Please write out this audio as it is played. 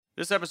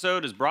This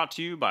episode is brought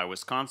to you by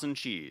Wisconsin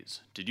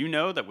Cheese. Did you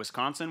know that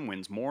Wisconsin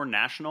wins more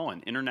national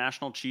and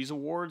international cheese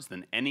awards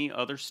than any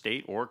other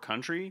state or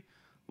country?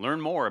 Learn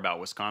more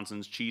about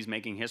Wisconsin's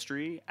cheese-making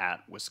history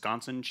at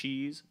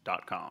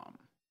wisconsincheese.com.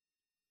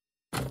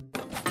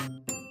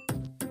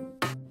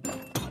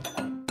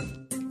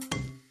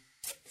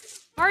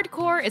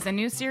 Hardcore is a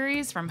new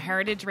series from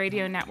Heritage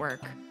Radio Network.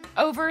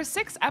 Over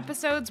 6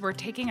 episodes, we're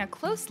taking a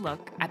close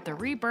look at the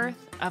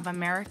rebirth of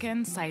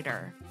American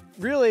cider.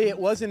 Really, it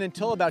wasn't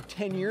until about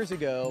 10 years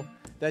ago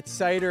that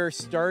cider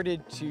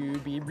started to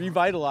be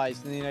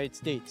revitalized in the United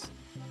States.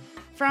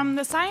 From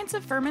the science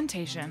of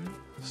fermentation.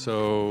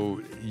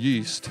 So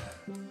yeast,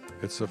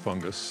 it's a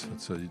fungus.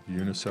 It's a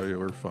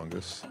unicellular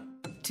fungus.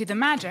 To the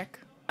magic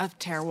of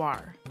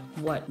terroir.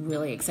 What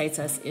really excites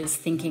us is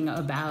thinking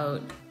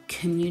about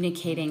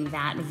communicating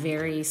that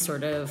very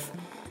sort of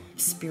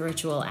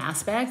spiritual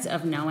aspect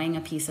of knowing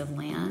a piece of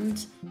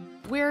land.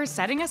 We're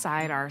setting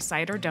aside our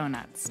cider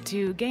donuts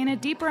to gain a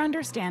deeper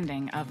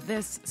understanding of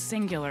this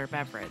singular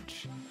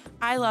beverage.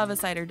 I love a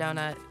cider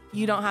donut.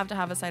 You don't have to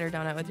have a cider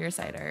donut with your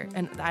cider,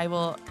 and I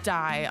will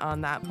die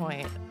on that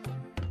point.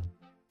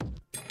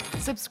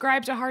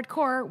 Subscribe to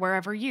Hardcore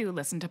wherever you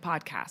listen to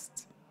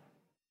podcasts.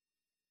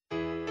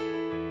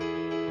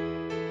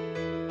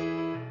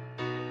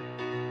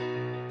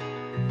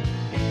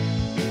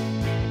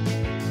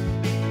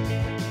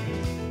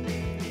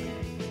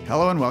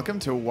 Hello and welcome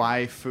to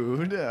Why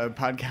Food, a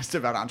podcast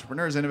about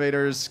entrepreneurs,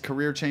 innovators,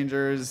 career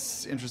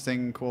changers,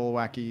 interesting, cool,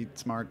 wacky,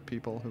 smart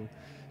people who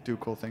do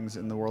cool things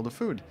in the world of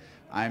food.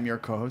 I'm your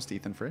co-host,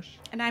 Ethan Frisch.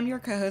 And I'm your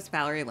co-host,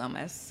 Valerie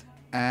Lomas.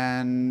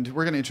 And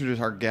we're going to introduce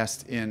our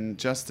guest in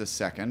just a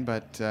second,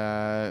 but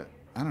I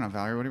don't know,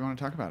 Valerie, what do you want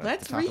to talk about at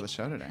the top of the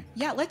show today?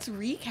 Yeah, let's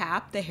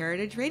recap the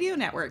Heritage Radio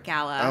Network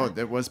Gala. Oh,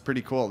 that was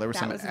pretty cool. There was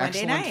some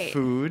excellent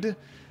food.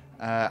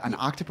 An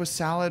octopus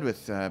salad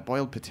with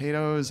boiled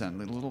potatoes and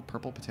little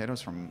purple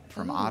potatoes from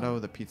Otto,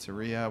 the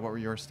pizzeria. What were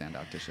your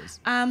standout dishes?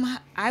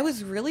 I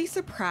was really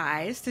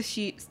surprised to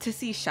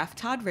see Chef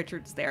Todd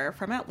Richards there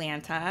from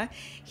Atlanta.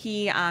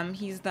 He's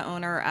the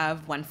owner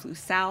of One Flew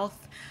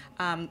South,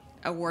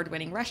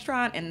 award-winning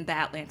restaurant in the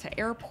Atlanta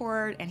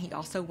airport, and he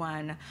also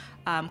won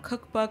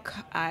cookbook.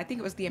 I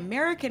think it was the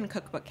American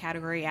cookbook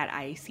category at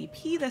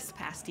IACP this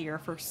past year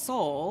for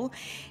Seoul,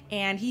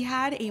 and he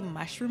had a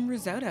mushroom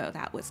risotto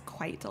that was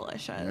quite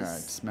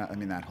delicious. Yeah,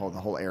 the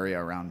whole area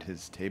around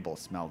his table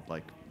smelled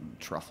like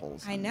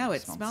truffles. I know,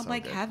 it smelled so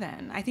like good.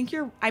 heaven.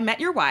 I met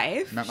your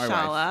wife, Met my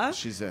Shala. wife.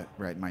 She's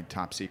my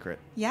top secret.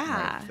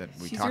 Yeah, Wife that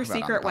we she's talk your about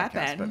secret on the podcast,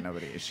 weapon. But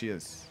nobody. She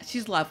is.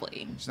 She's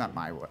lovely. She's not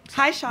my wife.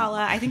 Hi,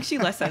 Shala. I think she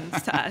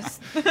listens to us.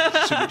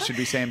 Should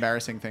we say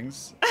embarrassing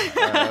things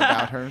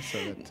about her?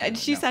 So that,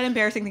 She said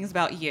embarrassing things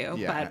about you.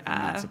 Yeah, but,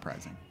 not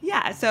surprising.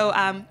 Yeah,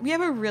 so we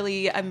have a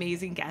really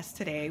amazing guest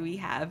today. We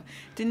have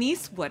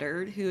Denise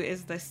Woodard, who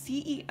is the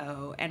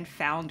CEO and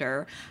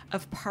founder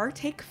of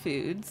Partake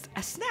Foods,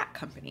 a snack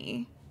company.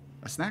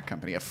 A snack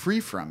company, a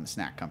free-from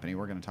snack company.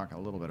 We're going to talk a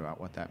little bit about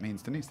what that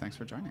means. Denise, thanks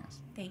for joining us.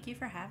 Thank you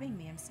for having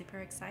me. I'm super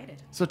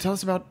excited. So tell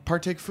us about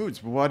Partake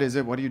Foods. What is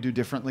it? What do you do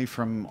differently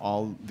from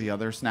all the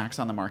other snacks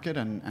on the market?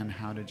 And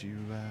how did you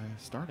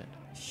start it?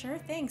 Sure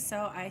thing.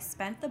 So I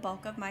spent the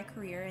bulk of my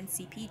career in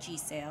CPG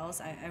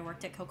sales. I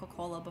worked at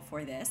Coca-Cola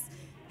before this,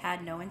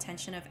 had no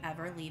intention of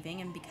ever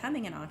leaving and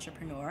becoming an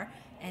entrepreneur.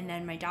 And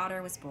then my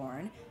daughter was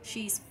born.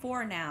 She's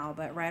 4 now,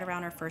 but right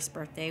around her first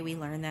birthday, we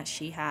learned that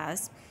she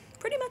has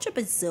pretty much a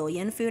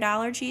bazillion food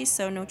allergies.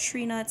 So no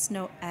tree nuts,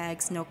 no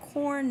eggs, no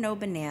corn, no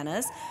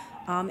bananas.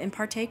 And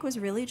Partake was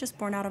really just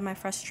born out of my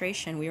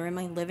frustration. We were in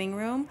my living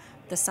room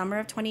the summer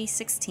of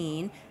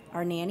 2016.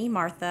 Our nanny,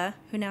 Martha,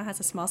 who now has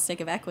a small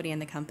stake of equity in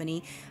the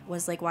company,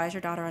 was like, why is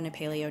your daughter on a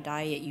paleo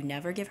diet? You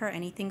never give her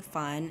anything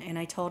fun. And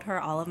I told her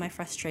all of my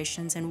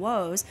frustrations and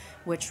woes,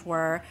 which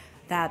were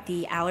that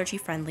the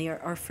allergy-friendly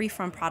or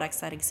free-from products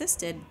that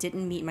existed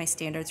didn't meet my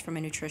standards from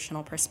a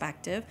nutritional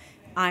perspective.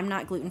 I'm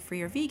not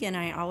gluten-free or vegan.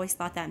 I always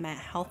thought that meant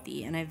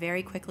healthy, and I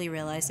very quickly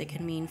realized it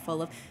could mean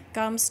full of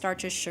gums,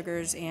 starches,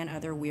 sugars, and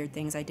other weird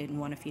things I didn't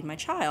want to feed my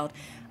child.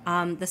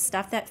 The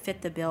stuff that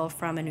fit the bill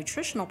from a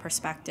nutritional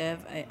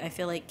perspective, I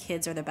feel like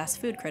kids are the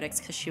best food critics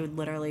because she would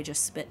literally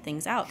just spit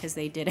things out because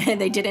they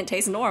didn't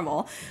taste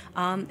normal.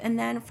 And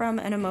then from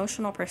an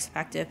emotional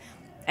perspective,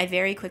 I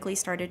very quickly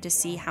started to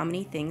see how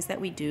many things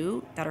that we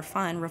do that are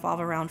fun revolve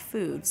around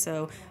food.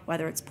 So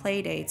whether it's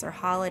play dates or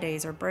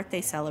holidays or birthday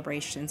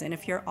celebrations, and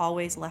if you're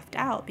always left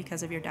out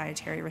because of your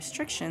dietary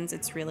restrictions,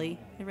 it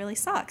really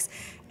sucks.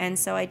 And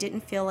so I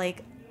didn't feel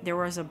like there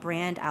was a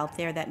brand out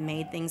there that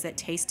made things that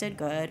tasted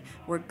good,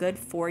 were good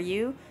for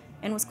you,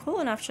 and was cool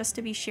enough just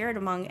to be shared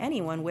among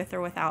anyone with or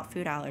without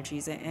food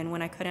allergies. And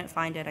when I couldn't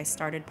find it, I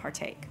started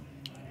Partake.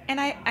 And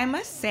I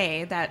must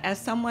say that as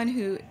someone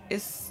who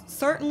is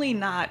certainly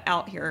not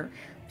out here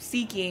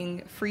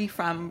seeking free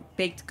from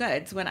baked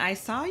goods, when I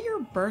saw your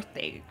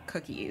birthday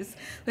cookies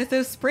with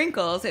those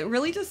sprinkles, it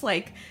really just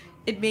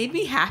it made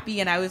me happy,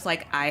 and I was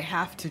like, I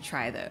have to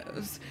try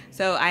those.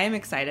 So I am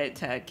excited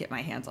to get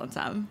my hands on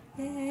some.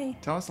 Yay.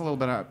 Tell us a little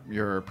bit about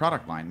your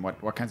product line.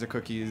 What kinds of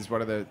cookies?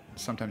 What are the,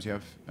 sometimes you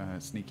have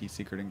sneaky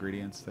secret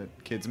ingredients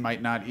that kids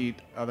might not eat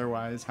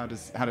otherwise. How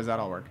does that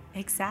all work?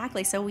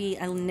 Exactly. So we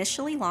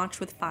initially launched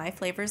with 5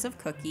 flavors of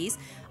cookies.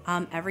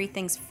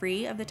 Everything's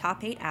free of the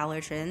top 8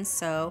 allergens.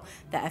 So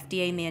the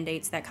FDA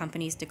mandates that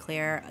companies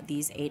declare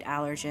these 8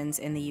 allergens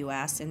in the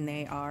U.S., and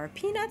they are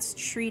peanuts,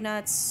 tree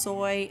nuts,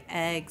 soy,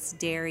 eggs,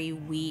 dairy,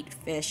 wheat,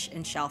 fish,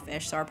 and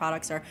shellfish. So our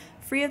products are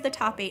free of the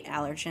top 8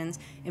 allergens,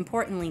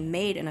 importantly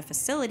made in a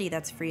facility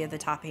that's free of the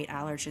top 8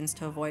 allergens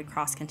to avoid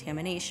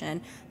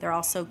cross-contamination. They're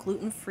also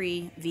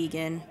gluten-free,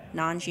 vegan,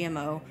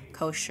 non-GMO,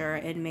 kosher,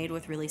 and made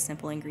with really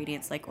simple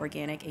ingredients like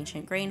organic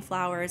ancient grain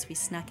flours. We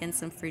snuck in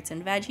some fruits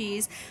and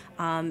veggies,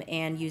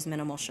 and use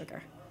minimal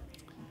sugar.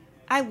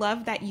 I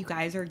love that you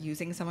guys are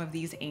using some of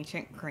these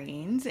ancient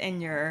grains in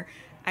your,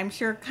 I'm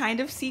sure, kind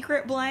of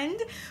secret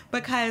blend,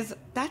 because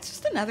that's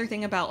just another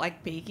thing about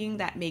like baking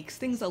that makes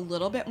things a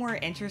little bit more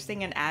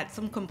interesting and adds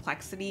some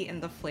complexity in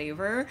the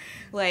flavor.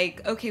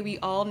 Like, okay, we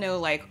all know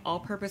like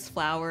all-purpose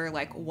flour,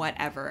 like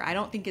whatever. I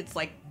don't think it's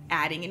like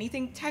adding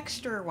anything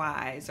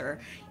texture-wise or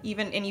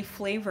even any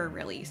flavor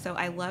really. So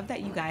I love that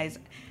you guys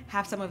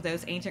have some of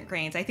those ancient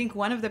grains. I think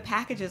one of the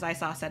packages I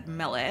saw said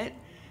millet.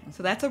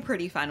 So that's a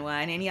pretty fun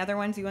one. Any other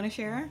ones you want to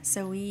share?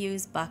 So we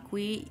use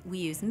buckwheat, we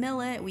use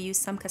millet, we use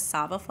some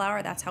cassava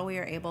flour. That's how we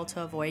are able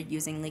to avoid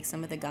using like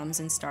some of the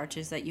gums and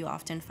starches that you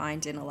often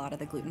find in a lot of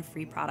the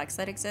gluten-free products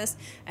that exist.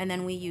 And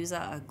then we use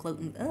a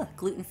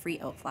gluten-free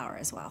oat flour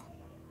as well.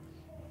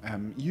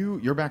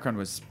 Your background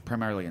was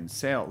primarily in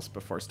sales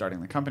before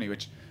starting the company,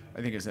 which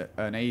I think is an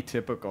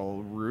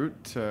atypical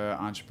route to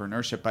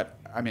entrepreneurship. But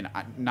I mean,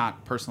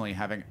 not personally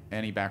having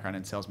any background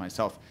in sales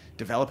myself,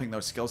 developing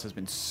those skills has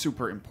been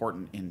super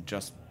important in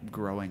just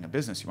growing a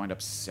business. You wind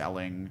up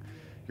selling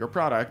your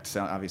product,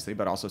 obviously,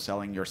 but also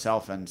selling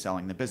yourself and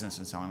selling the business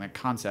and selling the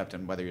concept,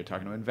 and whether you're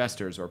talking to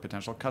investors or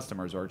potential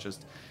customers or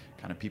just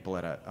kind of people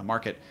at a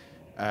market.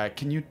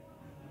 Can you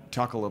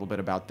talk a little bit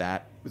about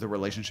that, the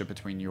relationship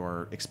between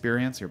your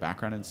experience, your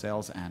background in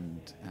sales,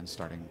 and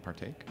starting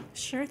Partake?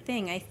 Sure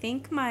thing. I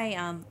think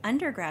my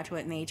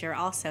undergraduate major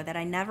also that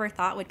I never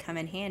thought would come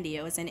in handy,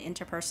 it was in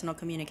interpersonal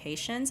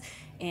communications,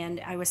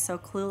 and I was so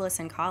clueless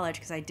in college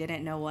because I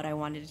didn't know what I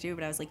wanted to do,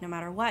 but I was like, no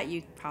matter what,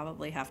 you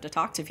probably have to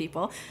talk to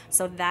people.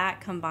 So that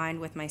combined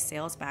with my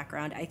sales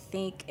background, I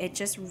think it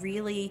just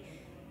really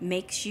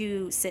makes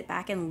you sit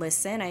back and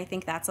listen. I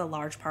think that's a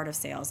large part of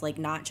sales, like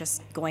not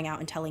just going out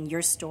and telling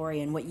your story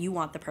and what you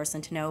want the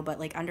person to know, but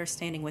like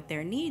understanding what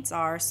their needs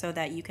are so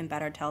that you can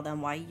better tell them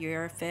why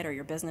you're a fit or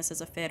your business is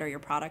a fit or your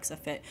product's a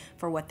fit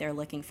for what they're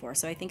looking for.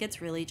 So I think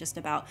it's really just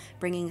about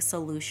bringing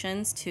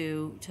solutions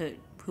to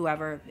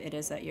whoever it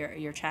is that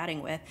you're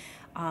chatting with.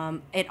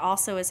 It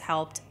also has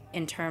helped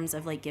in terms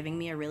of like giving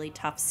me a really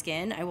tough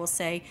skin. I will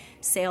say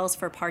sales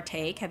for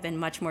Partake have been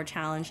much more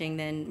challenging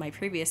than my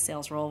previous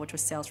sales role, which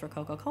was sales for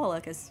Coca-Cola,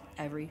 because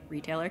every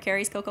retailer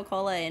carries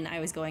Coca-Cola and I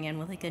was going in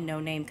with like a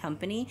no-name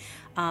company.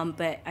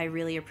 But I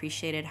really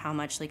appreciated how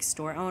much like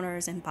store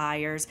owners and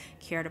buyers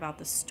cared about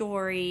the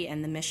story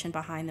and the mission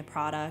behind the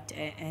product.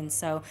 And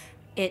so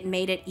it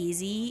made it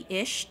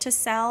easy-ish to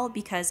sell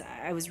because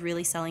I was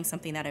really selling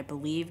something that I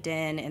believed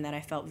in and that I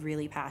felt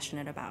really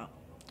passionate about.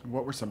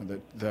 What were some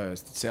of the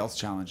sales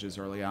challenges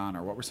early on,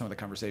 or what were some of the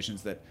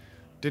conversations that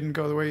didn't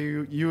go the way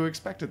you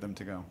expected them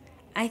to go?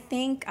 I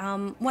think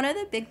one of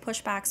the big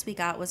pushbacks we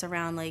got was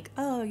around like,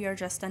 oh, you're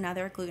just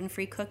another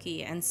gluten-free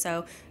cookie. And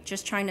so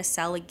just trying to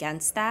sell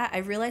against that, I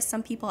realized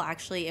some people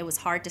actually, it was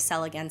hard to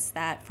sell against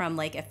that from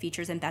like a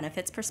features and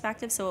benefits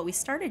perspective. So what we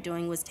started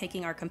doing was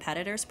taking our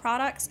competitors'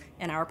 products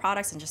and our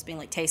products and just being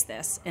like, taste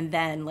this, and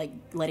then like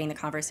letting the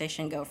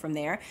conversation go from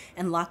there.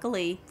 And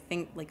luckily,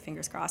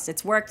 fingers crossed,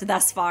 it's worked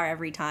thus far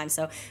every time.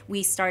 So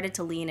we started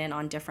to lean in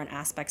on different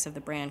aspects of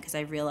the brand because I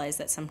realized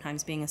that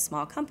sometimes being a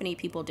small company,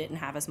 people didn't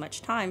have as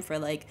much time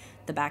for like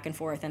the back and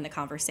forth and the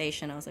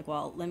conversation. I was like,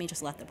 well, let me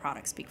just let the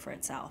product speak for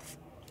itself.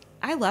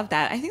 I love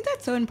that. I think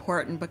that's so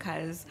important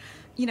because,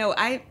 you know,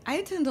 I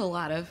attend a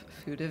lot of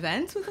food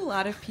events with a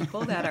lot of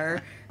people that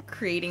are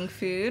creating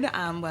food,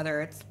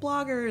 whether it's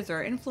bloggers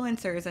or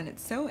influencers, and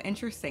it's so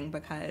interesting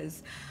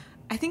because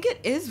I think it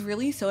is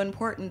really so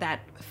important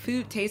that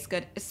food tastes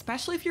good,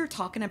 especially if you're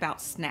talking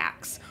about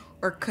snacks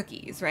or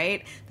cookies,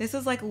 right? This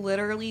is like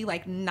literally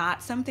like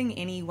not something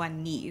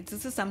anyone needs.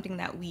 This is something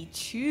that we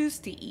choose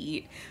to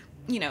eat,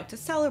 you know, to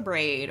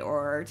celebrate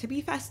or to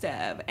be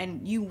festive,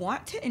 and you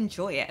want to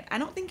enjoy it. I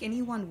don't think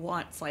anyone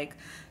wants like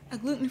a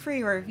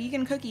gluten-free or a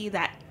vegan cookie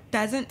that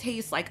doesn't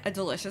taste like a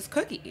delicious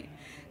cookie.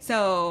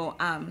 So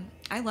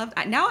I love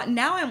that. Now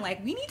I'm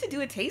like, we need to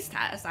do a taste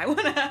test. I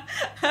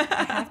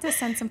have to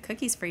send some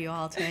cookies for you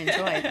all to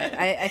enjoy. But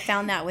I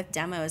found that with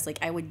demos, like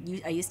I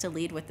used to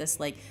lead with this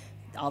like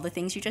all the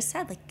things you just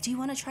said, like, do you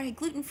want to try a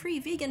gluten-free,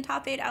 vegan,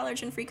 top 8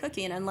 allergen-free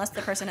cookie? And unless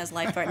the person has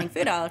life-threatening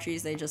food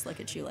allergies, they just look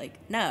at you like,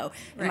 no.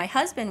 Right. And my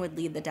husband would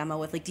lead the demo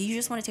with, like, do you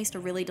just want to taste a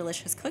really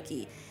delicious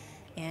cookie?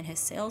 And his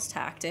sales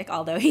tactic,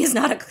 although he's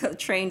not a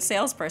trained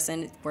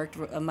salesperson, worked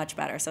much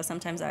better. So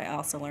sometimes I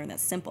also learn that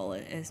simple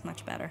is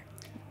much better.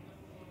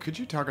 Could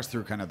you talk us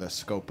through kind of the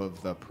scope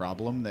of the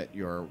problem that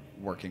you're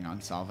working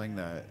on solving,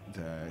 the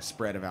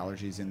spread of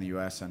allergies in the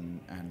U.S.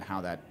 and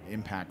how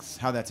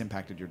that's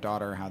impacted your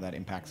daughter, how that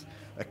impacts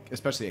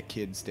especially a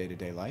kid's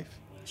day-to-day life?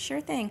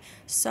 Sure thing.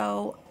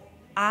 So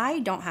I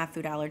don't have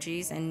food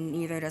allergies, and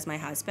neither does my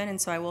husband, and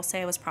so I will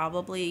say I was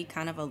probably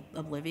kind of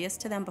oblivious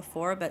to them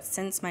before, but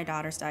since my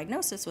daughter's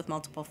diagnosis with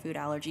multiple food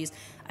allergies,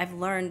 I've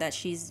learned that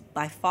she's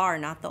by far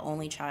not the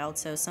only child.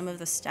 So some of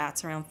the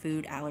stats around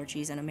food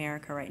allergies in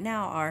America right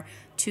now are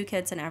 2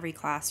 kids in every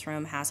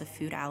classroom has a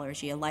food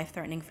allergy, a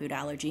life-threatening food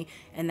allergy,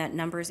 and that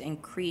number's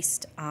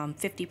increased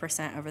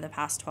 50% over the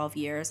past 12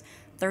 years.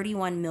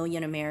 31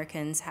 million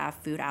Americans have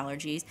food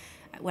allergies.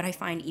 What I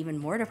find even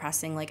more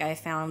depressing, like I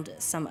found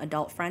some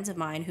adult friends of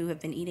mine who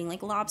have been eating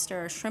like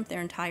lobster or shrimp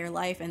their entire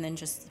life, and then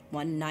just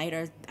one night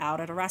are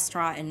out at a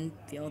restaurant and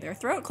feel their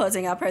throat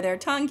closing up or their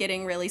tongue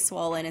getting really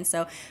swollen. And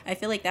so I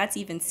feel like that's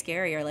even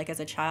scarier. Like as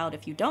a child,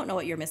 if you don't know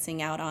what you're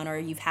missing out on, or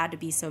you've had to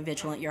be so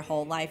vigilant your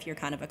whole life, you're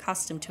kind of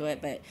accustomed to it,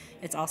 but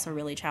it's also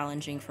really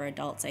challenging for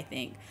adults, I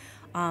think.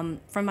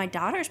 From my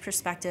daughter's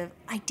perspective,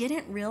 I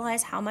didn't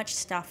realize how much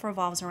stuff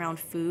revolves around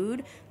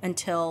food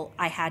until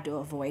I had to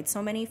avoid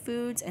so many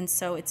foods, and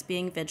so it's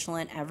being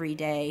vigilant every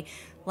day.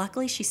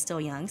 Luckily, she's still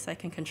young, so I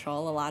can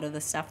control a lot of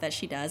the stuff that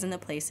she does and the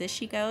places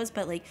she goes,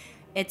 but like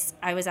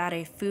I was at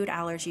a food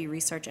allergy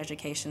research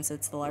education, so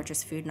it's the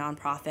largest food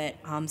nonprofit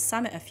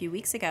summit a few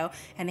weeks ago,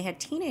 and they had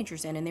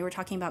teenagers in, and they were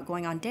talking about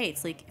going on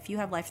dates. Like, if you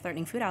have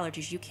life-threatening food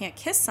allergies, you can't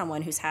kiss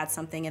someone who's had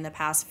something in the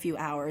past few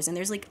hours. And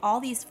there's like all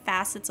these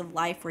facets of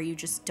life where you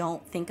just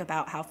don't think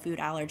about how food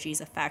allergies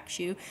affect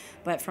you.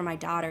 But for my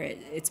daughter,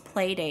 it's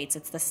play dates,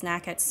 it's the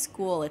snack at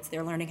school, it's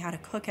they're learning how to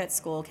cook at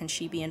school. Can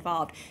she be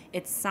involved?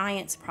 It's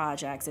science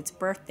projects, it's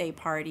birthday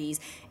parties,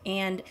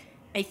 and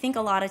I think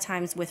a lot of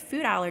times with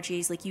food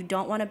allergies, like you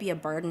don't want to be a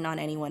burden on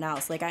anyone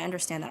else. Like I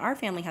understand that our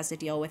family has to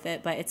deal with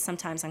it, but it's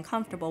sometimes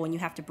uncomfortable when you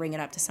have to bring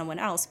it up to someone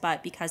else.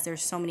 But because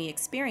there's so many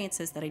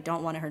experiences that I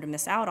don't want her to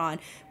miss out on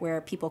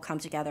where people come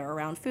together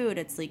around food,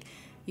 it's like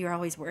you're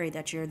always worried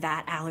that you're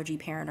that allergy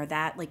parent or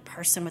that like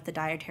person with the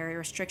dietary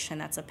restriction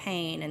that's a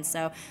pain. And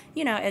so,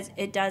 you know,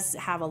 it does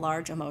have a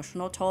large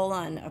emotional toll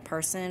on a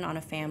person, on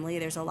a family.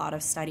 There's a lot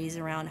of studies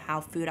around how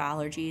food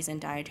allergies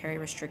and dietary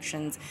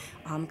restrictions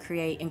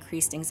create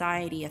increased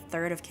anxiety.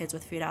 1/3 of kids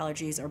with food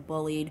allergies are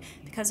bullied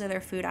because of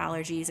their food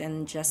allergies,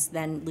 and just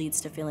then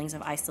leads to feelings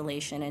of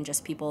isolation and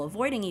just people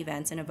avoiding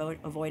events and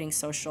avoiding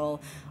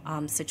social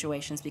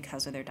situations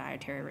because of their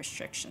dietary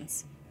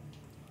restrictions.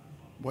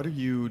 What are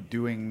you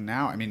doing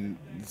now? I mean,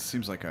 it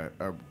seems like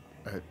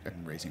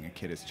raising a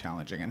kid is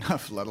challenging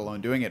enough, let alone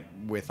doing it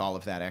with all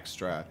of that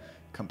extra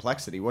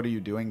complexity. What are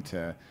you doing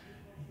to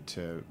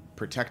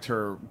protect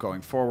her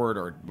going forward,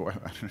 or do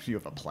you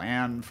have a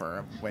plan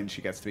for when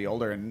she gets to be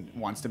older and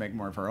wants to make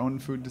more of her own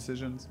food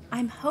decisions?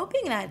 I'm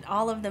hoping that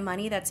all of the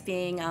money that's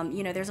being,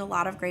 there's a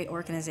lot of great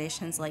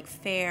organizations like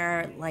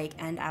FAIR,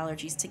 like End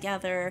Allergies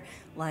Together,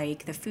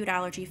 like the Food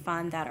Allergy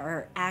Fund that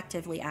are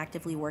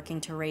actively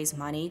working to raise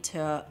money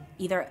to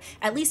either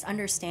at least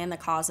understand the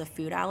cause of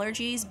food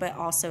allergies, but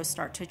also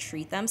start to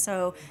treat them.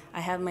 So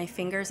I have my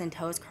fingers and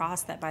toes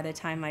crossed that by the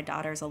time my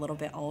daughter's a little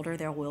bit older,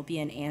 there will be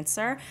an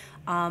answer.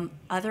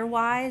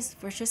 Otherwise,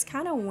 we're just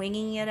kind of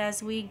winging it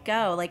as we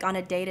go. Like on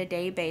a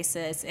day-to-day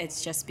basis,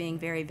 it's just being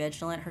very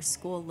vigilant. Her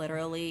school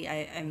literally,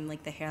 I'm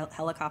like the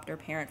helicopter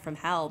parent from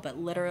hell, but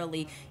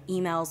literally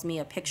emails me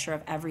a picture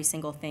of every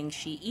single thing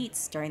she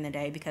eats during the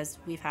day because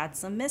we've had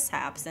some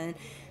mishaps. And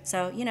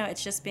so,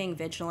 it's just being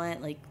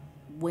vigilant. Like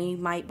we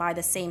might buy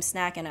the same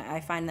snack, and I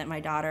find that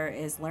my daughter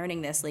is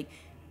learning this, like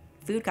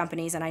food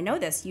companies, and I know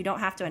this, you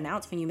don't have to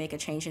announce when you make a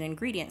change in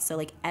ingredients. So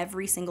like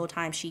every single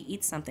time she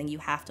eats something, you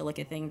have to look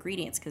at the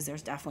ingredients, because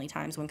there's definitely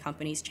times when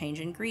companies change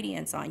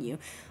ingredients on you.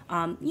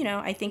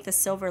 I think the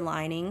silver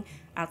lining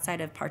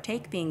outside of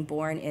Partake being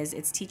born is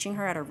it's teaching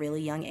her at a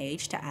really young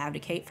age to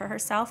advocate for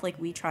herself. Like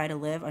we try to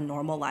live a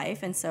normal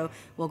life, and so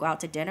we'll go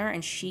out to dinner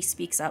and she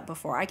speaks up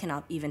before I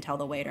can even tell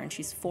the waiter, and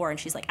she's 4 and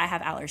she's like, I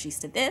have allergies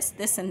to this,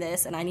 and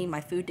this, and I need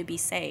my food to be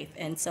safe.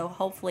 And so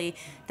hopefully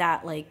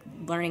that like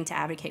learning to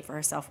advocate for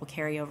herself will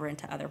carry over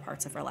into other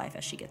parts of her life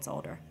as she gets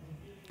older.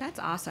 That's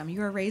awesome.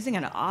 You are raising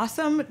an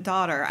awesome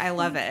daughter. I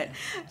love it.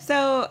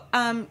 So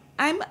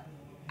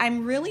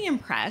I'm really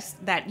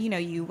impressed that,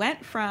 you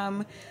went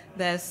from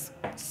this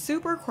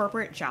super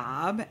corporate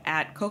job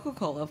at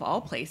Coca-Cola of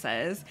all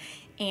places,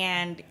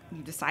 and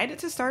you decided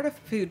to start a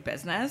food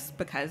business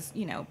because,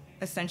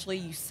 essentially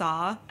you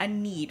saw a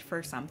need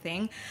for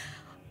something.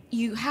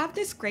 You have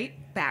this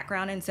great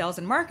background in sales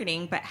and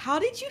marketing, but how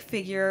did you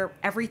figure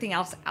everything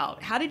else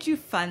out? How did you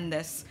fund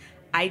this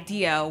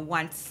idea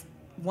once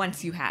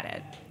you had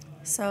it?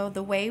 So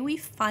the way we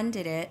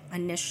funded it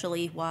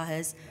initially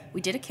was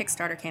we did a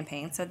Kickstarter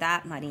campaign, so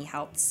that money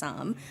helped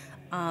some.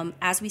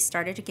 As we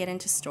started to get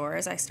into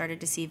stores, I started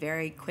to see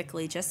very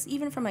quickly, just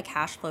even from a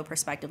cash flow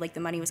perspective, like the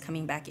money was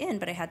coming back in,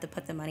 but I had to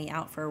put the money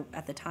out for,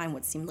 at the time,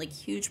 what seemed like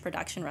huge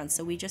production runs.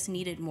 So we just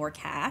needed more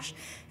cash.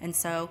 And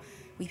so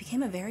we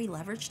became a very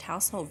leveraged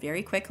household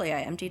very quickly.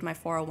 I emptied my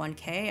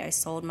 401k. I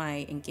sold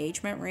my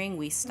engagement ring.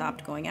 We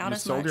stopped going out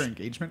as much. You sold your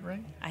engagement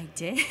ring? I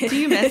did. Do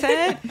you miss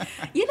it?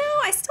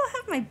 I still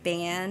have my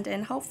band,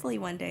 and hopefully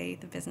one day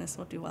the business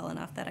will do well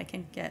enough that I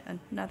can get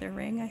another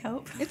ring, I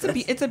hope.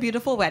 It's a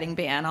beautiful wedding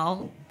band.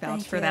 I'll vouch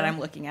Thank for you. that. I'm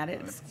looking at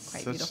it. It's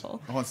quite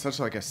beautiful. Well, it's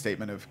such like a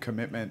statement of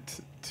commitment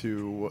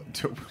to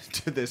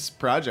this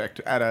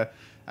project at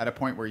a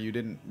point where you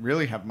didn't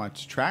really have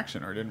much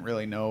traction or didn't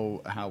really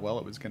know how well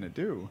it was going to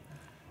do.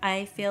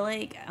 I feel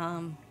like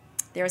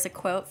there was a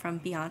quote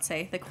from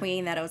Beyonce, the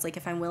queen, that it was like,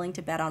 if I'm willing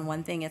to bet on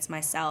one thing, it's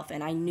myself.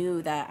 And I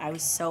knew that I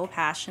was so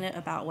passionate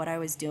about what I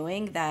was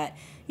doing that,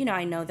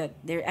 I know that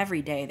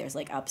every day there's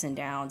like ups and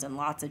downs and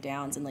lots of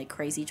downs and like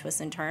crazy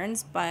twists and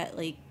turns, but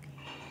like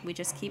we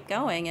just keep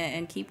going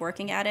and keep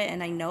working at it.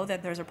 And I know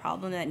that there's a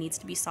problem that needs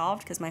to be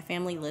solved because my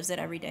family lives it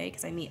every day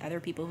because I meet other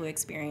people who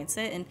experience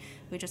it, and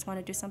we just want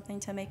to do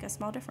something to make a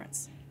small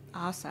difference.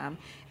 Awesome.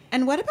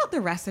 And what about the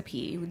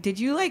recipe? Did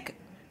you like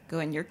go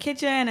in your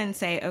kitchen and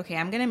say, okay,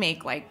 I'm going to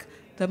make like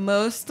the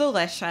most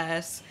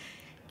delicious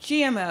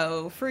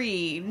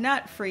GMO-free,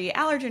 nut-free,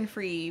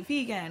 allergen-free,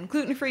 vegan,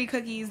 gluten-free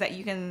cookies that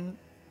you can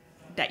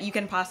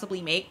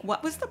possibly make?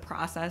 What was the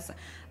process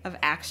of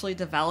actually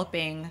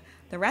developing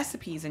the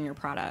recipes in your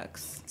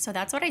products? So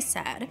that's what I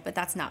said, but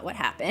that's not what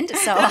happened.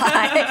 So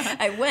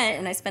I went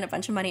and I spent a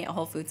bunch of money at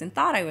Whole Foods and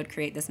thought I would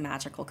create this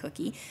magical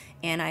cookie,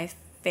 and I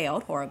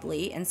failed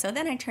horribly. And so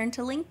then I turned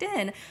to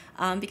LinkedIn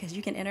because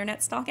you can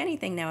internet stalk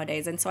anything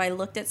nowadays. And so I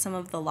looked at some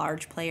of the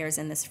large players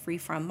in this free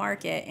from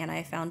market, and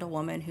I found a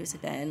woman who's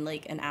been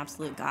like an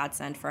absolute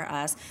godsend for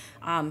us.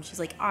 She's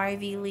like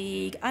Ivy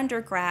League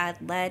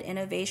undergrad, led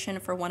innovation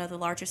for one of the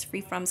largest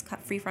free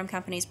from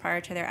companies prior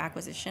to their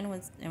acquisition,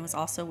 was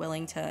also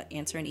willing to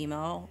answer an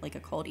email, like a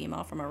cold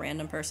email from a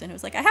random person who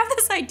was like, I have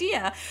this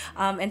idea.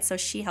 And so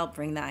she helped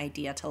bring the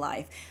idea to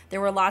life.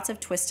 There were lots of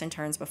twists and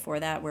turns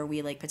before that where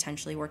we like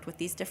potentially worked with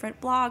these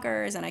different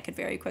bloggers, and I could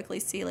very quickly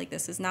see like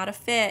this is not a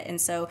fit. And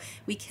so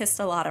we kissed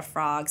a lot of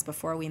frogs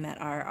before we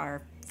met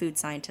our food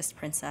scientist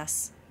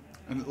princess.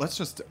 And let's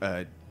just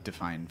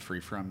define free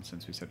from,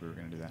 since we said we were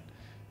going to do that.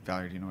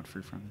 Valerie, do you know what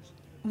free from is?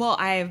 Well,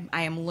 I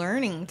am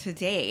learning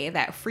today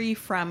that free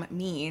from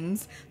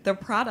means the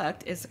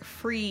product is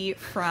free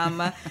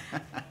from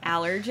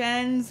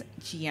allergens,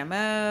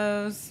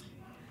 GMOs.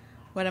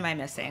 What am I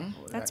missing?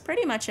 That's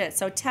pretty much it.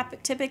 So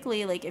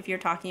typically, like if you're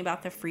talking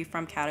about the free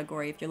from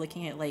category, if you're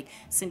looking at like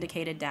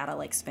syndicated data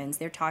like SPINS,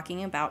 they're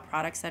talking about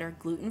products that are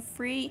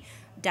gluten-free,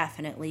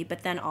 definitely,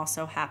 but then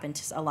also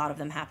a lot of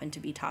them happen to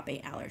be top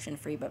 8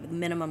 allergen-free, but the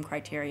minimum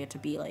criteria to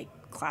be like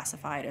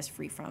classified as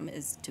free from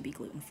is to be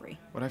gluten-free.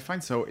 What I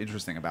find so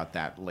interesting about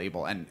that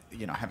label, and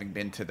having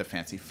been to the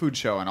fancy food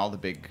show and all the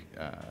big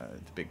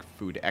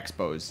food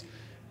expos,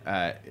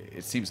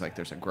 it seems like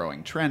there's a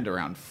growing trend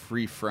around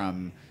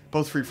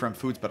both free from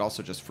foods, but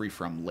also just free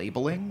from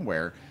labeling,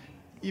 where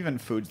even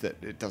foods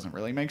that it doesn't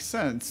really make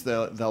sense,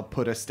 they'll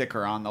put a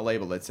sticker on the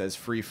label that says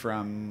free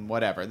from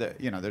whatever.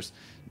 There's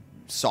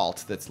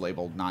salt that's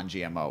labeled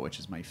non-GMO, which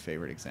is my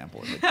favorite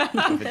example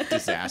of a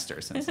disaster,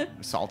 since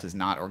salt is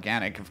not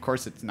organic. Of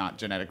course, it's not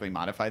genetically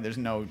modified. There's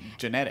no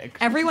genetics.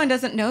 Everyone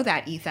doesn't know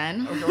that,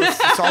 Ethan.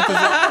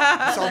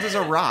 Salt is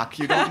a rock.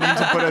 You don't need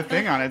to put a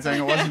thing on it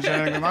saying it wasn't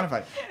genetically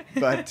modified.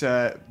 But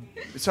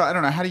so I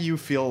don't know. How do you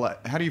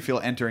feel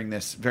entering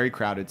this very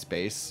crowded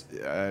space,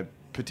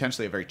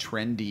 potentially a very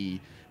trendy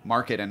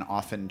market, and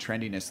often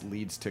trendiness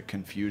leads to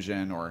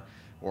confusion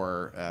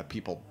or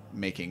people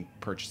making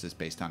purchases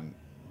based on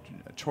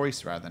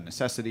choice rather than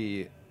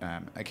necessity?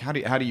 Like how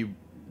do you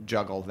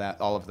juggle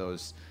all of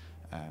those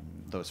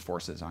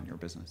forces on your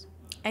business?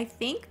 I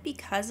think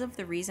because of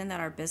the reason that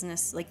our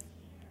business, like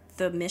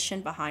the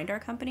mission behind our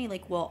company,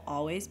 like will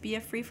always be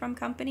a free from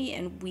company,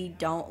 and we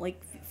don't like,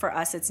 for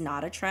us it's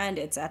not a trend,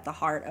 it's at the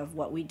heart of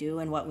what we do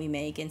and what we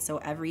make, and so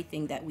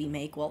everything that we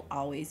make will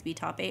always be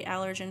top 8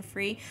 allergen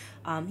free.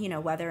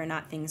 Whether or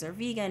not things are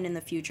vegan in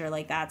the future,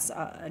 like that's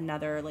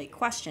another like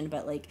question,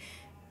 but like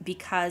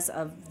because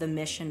of the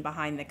mission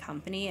behind the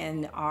company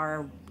and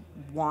our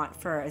want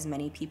for as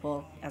many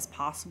people as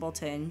possible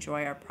to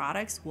enjoy our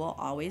products, we'll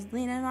always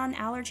lean in on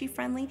allergy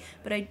friendly.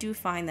 But I do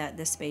find that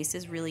the space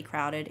is really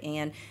crowded,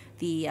 and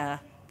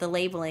the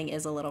labeling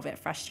is a little bit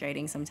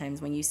frustrating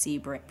sometimes when you see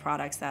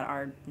products that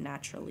are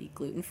naturally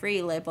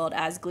gluten-free labeled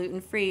as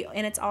gluten-free.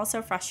 And it's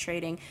also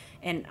frustrating,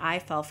 and I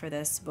fell for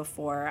this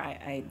before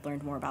I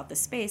learned more about the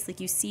space. Like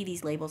you see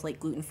these labels like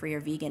gluten-free or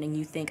vegan, and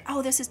you think,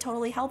 oh, this is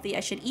totally healthy, I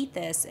should eat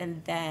this.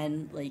 And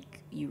then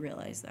like you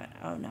realize that,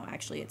 oh no,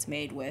 actually it's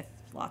made with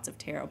lots of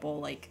terrible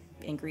like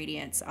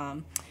ingredients.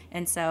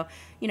 And so,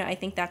 I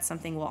think that's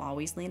something we'll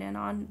always lean in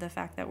on, the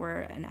fact that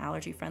we're an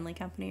allergy-friendly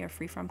company or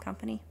free-from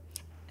company.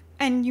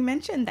 And you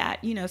mentioned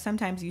that,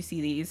 sometimes you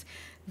see these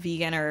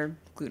vegan or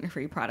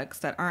gluten-free products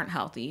that aren't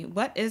healthy.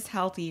 What is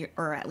healthy,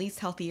 or at least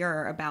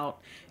healthier,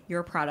 about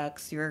your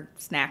products, your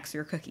snacks,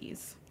 your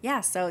cookies?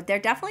 Yeah, so they're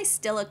definitely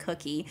still a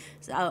cookie.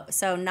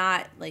 So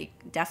not like,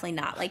 definitely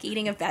not like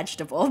eating a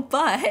vegetable,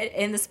 but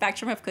in the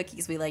spectrum of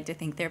cookies, we like to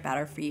think they're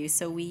better for you.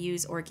 So we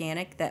use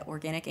organic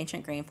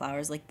ancient grain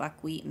flours like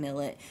buckwheat,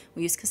 millet.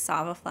 We use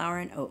cassava flour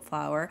and oat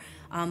flour.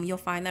 You'll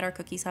find that our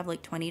cookies have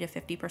like 20 to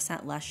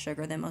 50% less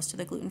sugar than most of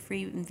the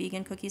gluten-free and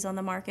vegan cookies on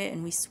the market,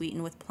 and we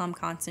sweeten with plum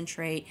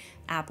concentrate,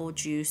 apple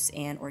juice,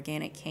 and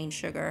organic cane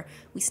sugar.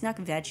 We snuck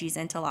veggies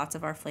into lots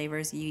of our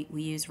flavors. We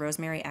use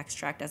rosemary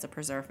extract as a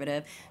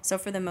preservative. So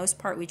for the most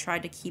part, we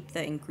tried to keep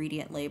the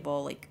ingredient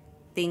label like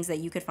things that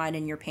you could find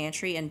in your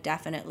pantry, and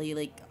definitely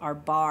like our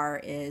bar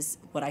is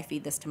would I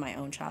feed this to my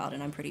own child,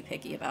 and I'm pretty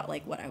picky about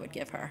like what I would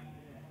give her.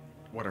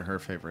 What are her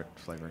favorite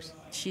flavors?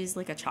 She's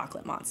like a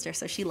chocolate monster,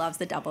 so she loves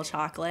the double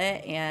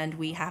chocolate, and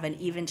we have an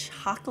even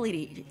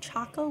chocolatier,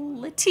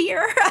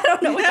 I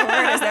don't know what the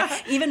word is there,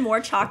 even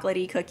more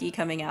chocolatey cookie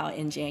coming out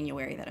in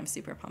January that I'm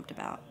super pumped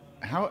about.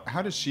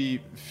 How does she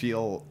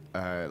feel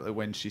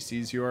when she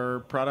sees your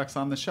products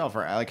on the shelf?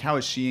 Or like, how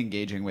is she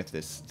engaging with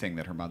this thing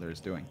that her mother is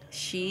doing?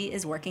 She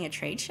is working a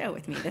trade show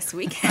with me this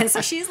weekend,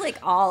 so she's like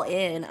all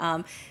in.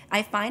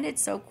 I find it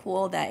so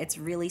cool that it's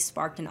really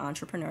sparked an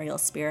entrepreneurial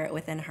spirit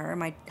within her.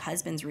 My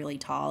husband's really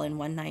tall, and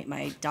one night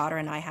my daughter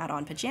and I had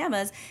on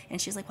pajamas, and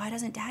she's like, "Why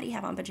doesn't Daddy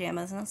have on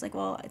pajamas?" And I was like,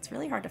 "Well, it's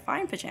really hard to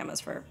find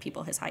pajamas for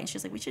people his height." And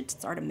she's like, "We should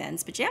start a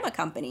men's pajama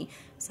company."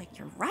 I was like,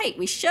 "You're right,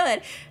 we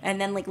should." And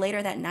then like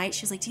later that night,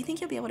 she's like, "Do you think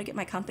you'll be able to get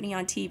my company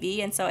on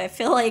TV?" And so I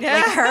feel like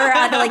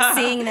her like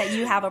seeing that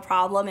you have a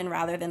problem, and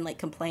rather than like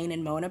complain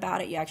and moan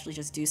about it, you actually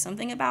just do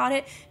something about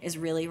it, is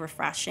really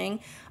refreshing.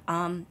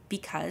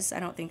 Because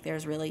I don't think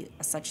there's really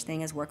a such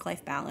thing as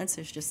work-life balance.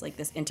 There's just like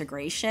this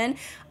integration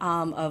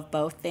of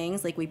both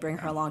things. Like we bring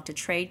her along to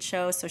trade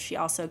shows, so she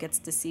also gets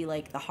to see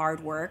like the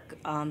hard work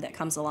that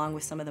comes along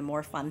with some of the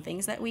more fun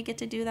things that we get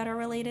to do that are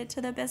related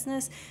to the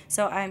business.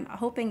 So I'm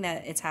hoping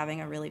that it's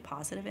having a really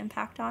positive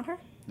impact on her.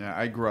 Yeah,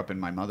 I grew up in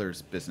my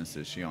mother's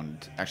businesses. She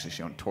owned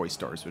toy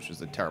stores, which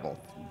was a terrible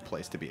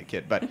place to be a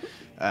kid. But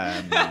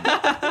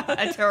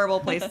a terrible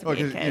place to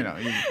be a kid. You know,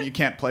 you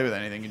can't play with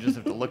anything. You just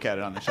have to look at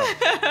it on the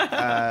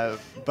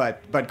shelf.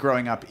 But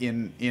growing up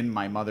in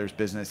my mother's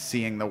business,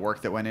 seeing the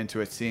work that went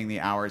into it, seeing the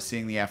hours,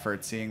 seeing the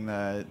effort, seeing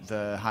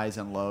the highs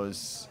and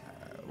lows,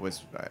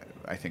 was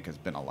I think has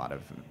been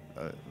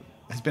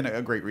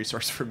a great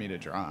resource for me to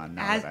draw on.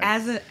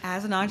 As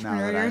an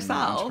entrepreneur yourself.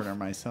 I'm an entrepreneur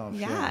myself.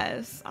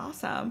 Yes, yeah.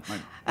 Awesome.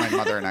 My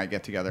mother and I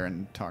get together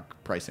and talk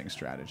pricing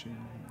strategy.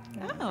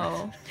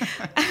 Oh.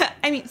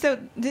 I mean, so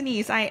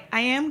Denise, I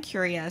am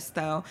curious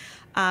though.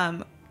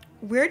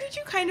 Where did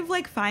you kind of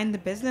like find the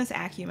business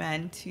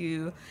acumen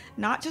to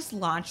not just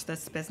launch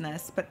this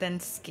business, but then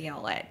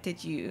scale it?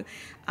 Did you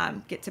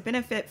get to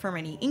benefit from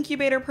any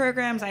incubator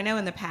programs? I know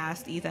in the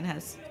past, Ethan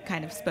has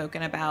kind of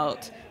spoken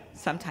about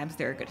sometimes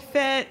they're a good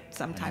fit.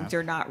 Sometimes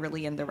you're not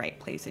really in the right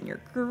place in your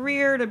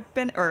career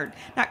or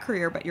not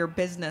career, but your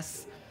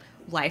business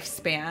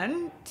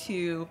lifespan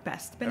to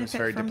best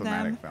benefit from them.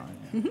 That was very diplomatic, Val.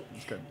 Yeah,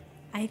 that's good.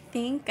 I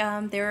think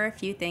there are a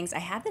few things. I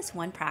had this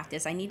one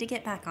practice. I need to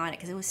get back on it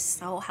because it was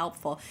so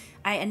helpful.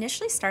 I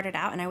initially started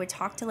out and I would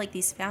talk to like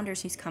these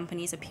founders whose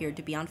companies appeared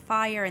to be on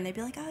fire, and they'd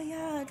be like, "Oh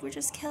yeah, we're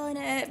just killing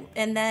it."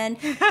 And then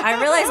I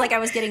realized like I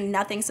was getting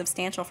nothing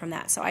substantial from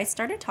that. So I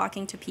started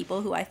talking to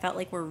people who I felt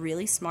like were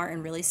really smart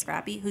and really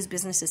scrappy, whose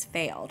businesses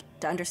failed,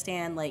 to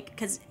understand like,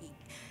 because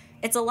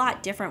it's a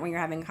lot different when you're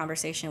having a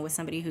conversation with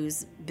somebody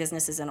whose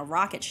business is in a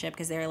rocket ship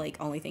because they're like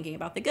only thinking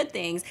about the good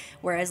things.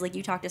 Whereas like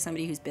you talk to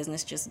somebody whose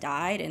business just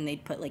died and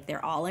they'd put like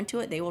their all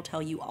into it, they will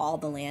tell you all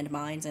the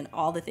landmines and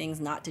all the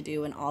things not to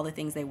do and all the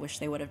things they wish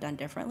they would have done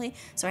differently.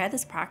 So I had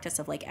this practice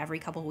of like every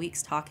couple of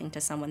weeks talking to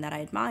someone that I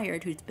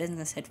admired whose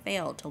business had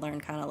failed to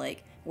learn kind of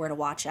like where to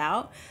watch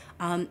out.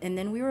 And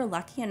then we were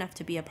lucky enough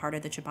to be a part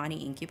of the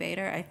Chobani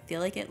Incubator. I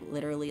feel like it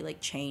literally like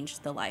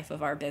changed the life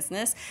of our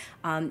business.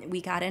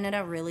 We got in at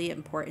a really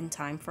important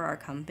time for our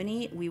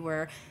company. We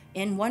were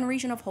in one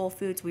region of Whole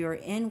Foods, we were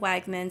in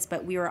Wegmans,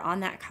 but we were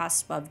on that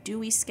cusp of, do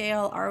we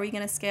scale? Are we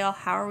going to scale?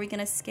 How are we going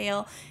to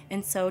scale?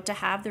 And so to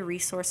have the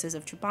resources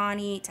of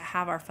Chobani, to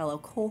have our fellow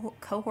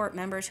cohort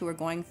members who are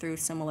going through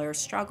similar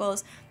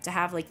struggles, to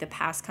have like the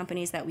past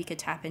companies that we could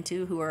tap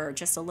into who are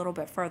just a little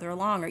bit further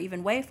along or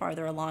even way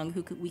farther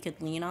along we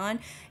could lean on,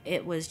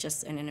 it was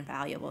just an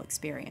invaluable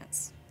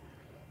experience.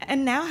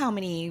 And now how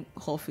many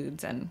Whole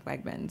Foods and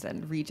Wegmans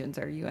and regions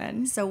are you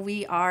in? So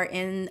we are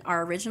in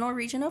our original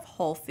region of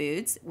Whole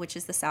Foods, which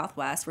is the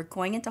Southwest. We're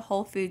going into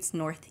Whole Foods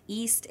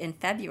Northeast in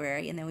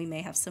February, and then we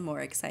may have some more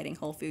exciting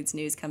Whole Foods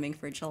news coming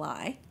for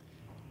July.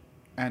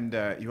 And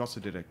you also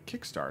did a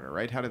Kickstarter,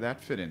 right? How did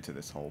that fit into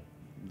the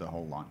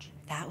whole launch?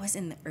 That was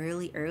in the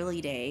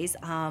early days,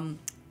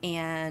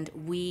 and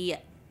we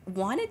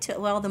wanted to,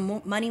 well, the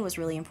money was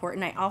really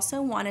important. I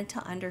also wanted to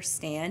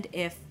understand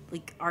if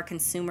like our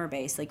consumer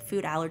base, like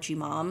food allergy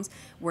moms,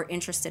 were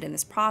interested in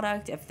this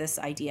product, if this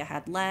idea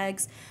had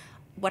legs.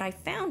 What I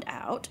found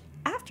out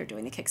after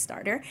doing the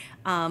Kickstarter,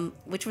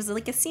 which was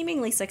like a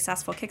seemingly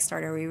successful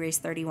Kickstarter, we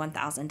raised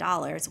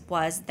 $31,000,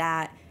 was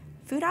that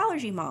food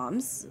allergy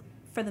moms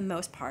for the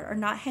most part, are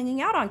not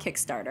hanging out on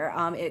Kickstarter.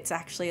 It's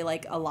actually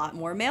like a lot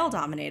more male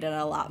dominated,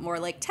 a lot more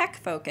like tech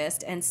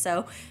focused. And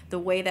so the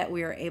way that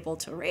we were able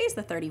to raise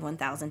the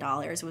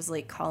 $31,000 was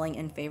like calling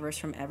in favors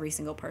from every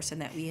single person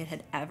that we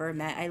had ever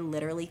met. I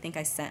literally think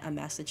I sent a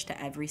message to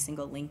every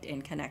single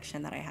LinkedIn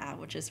connection that I have,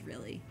 which is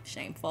really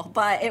shameful,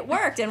 but it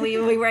worked, and we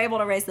were able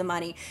to raise the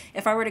money.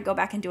 If I were to go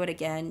back and do it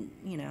again,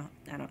 you know,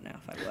 I don't know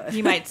if I would.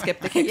 You might skip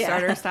the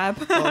Kickstarter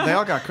step. Well, they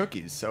all got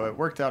cookies, so it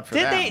worked out for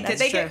them. Did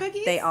they get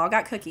cookies? They all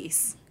got cookies.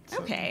 So,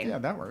 okay. Yeah,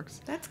 that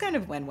works. That's kind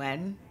of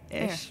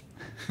win-win-ish.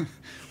 Yeah.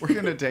 We're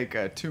going to take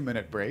a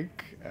 2-minute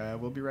break.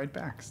 We'll be right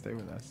back. Stay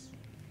with us.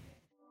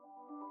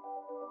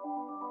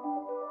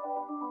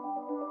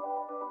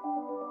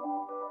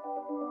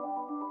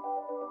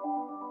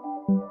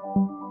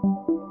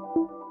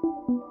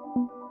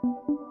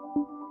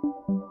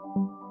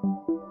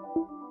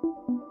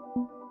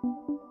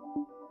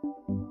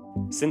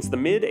 Since the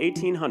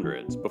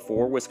mid-1800s,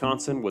 before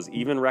Wisconsin was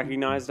even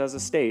recognized as a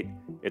state,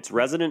 its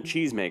resident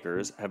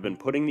cheesemakers have been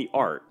putting the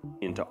art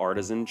into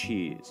artisan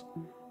cheese.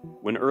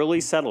 When early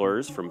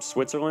settlers from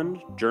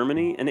Switzerland,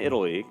 Germany, and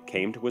Italy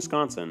came to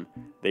Wisconsin,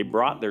 they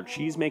brought their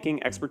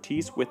cheesemaking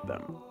expertise with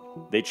them.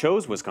 They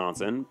chose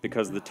Wisconsin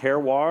because the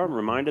terroir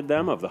reminded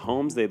them of the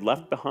homes they'd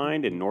left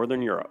behind in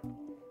Northern Europe.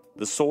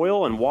 The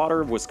soil and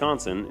water of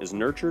Wisconsin is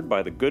nurtured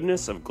by the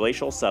goodness of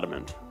glacial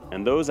sediment,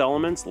 and those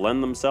elements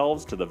lend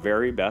themselves to the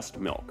very best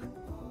milk.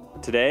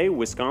 Today,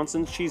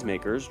 Wisconsin's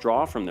cheesemakers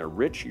draw from their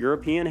rich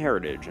European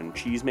heritage and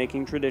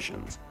cheesemaking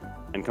traditions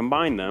and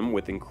combine them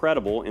with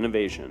incredible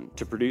innovation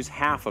to produce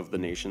half of the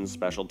nation's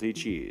specialty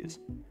cheese.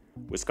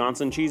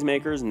 Wisconsin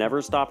cheesemakers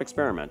never stop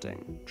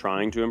experimenting,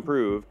 trying to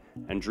improve,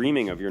 and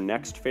dreaming of your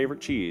next favorite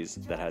cheese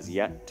that has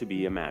yet to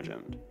be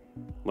imagined.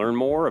 Learn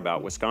more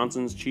about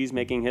Wisconsin's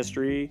cheesemaking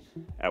history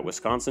at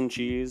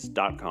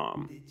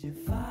wisconsincheese.com.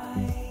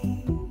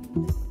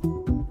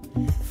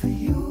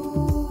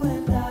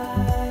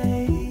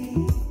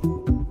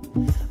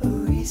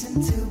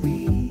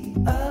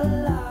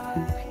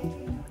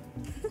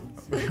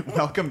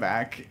 Welcome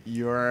back.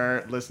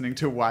 You're listening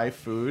to Why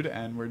Food,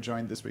 and we're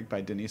joined this week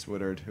by Denise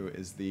Woodard, who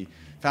is the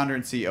founder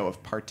and CEO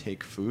of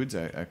Partake Foods,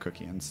 a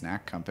cookie and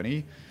snack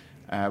company.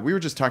 We were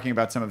just talking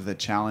about some of the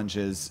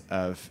challenges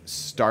of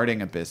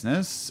starting a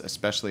business,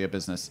 especially a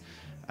business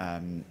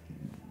in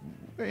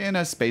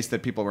a space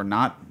that people were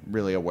not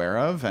really aware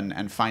of,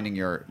 and finding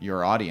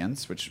your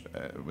audience, which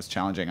was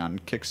challenging on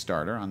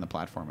Kickstarter, on the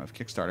platform of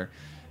Kickstarter.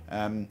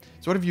 So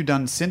what have you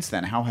done since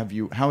then? How have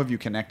you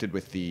connected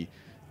with the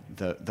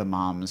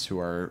moms who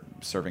are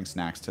serving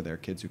snacks to their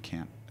kids who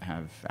can't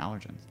have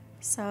allergens?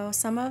 So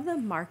some of the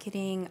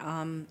marketing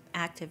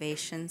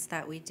activations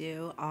that we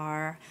do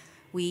are,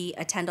 we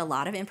attend a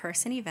lot of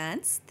in-person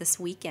events. This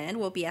weekend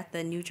we'll be at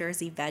the New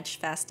Jersey Veg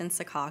Fest in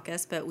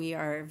Secaucus, but we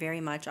are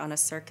very much on a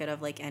circuit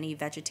of like any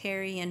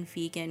vegetarian,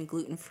 vegan,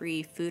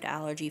 gluten-free, food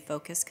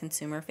allergy-focused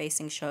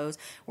consumer-facing shows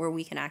where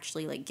we can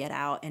actually like get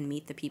out and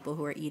meet the people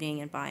who are eating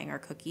and buying our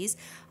cookies.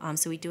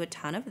 So we do a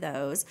ton of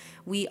those.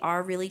 We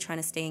are really trying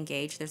to stay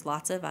engaged. There's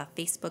lots of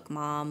Facebook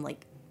mom,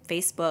 like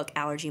Facebook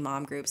allergy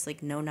mom groups,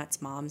 like No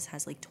Nuts Moms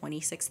has like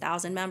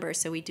 26,000 members.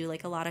 So we do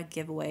like a lot of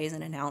giveaways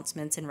and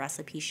announcements and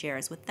recipe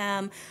shares with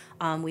them.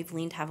 We've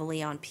leaned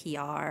heavily on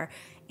PR.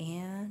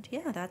 And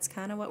yeah, that's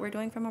kind of what we're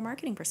doing from a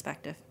marketing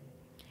perspective.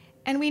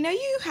 And we know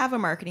you have a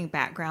marketing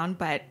background,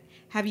 but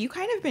have you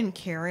kind of been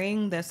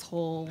carrying this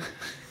whole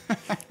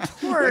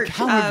torch? Like,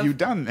 how have you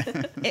done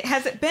that?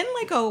 Has it been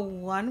like a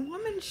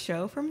one-woman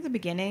show from the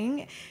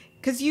beginning?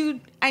 Because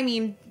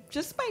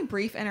just my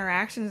brief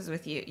interactions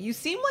with you, you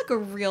seem like a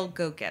real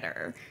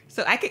go-getter.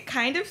 So I could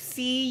kind of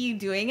see you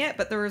doing it,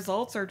 but the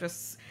results are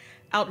just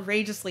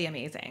outrageously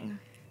amazing.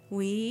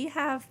 We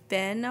have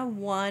been a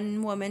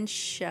one-woman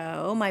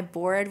show. My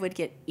board would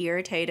get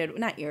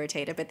not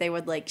irritated, but they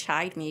would like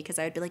chide me because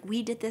I would be like,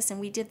 we did this and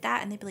we did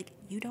that. And they'd be like,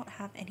 you don't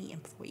have any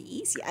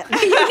employees yet.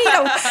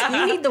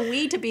 You need the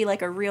we to be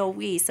like a real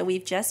we. So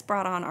we've just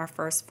brought on our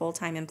first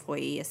full-time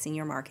employee, a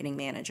senior marketing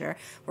manager.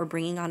 We're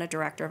bringing on a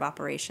director of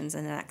operations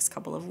in the next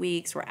couple of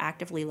weeks. We're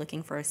actively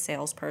looking for a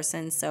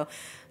salesperson. So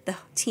the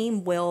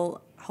team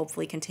will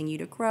hopefully continue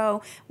to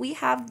grow. We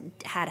have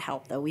had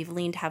help, though. We've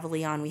leaned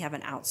heavily on, we have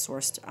an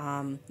outsourced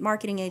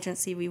marketing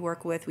agency we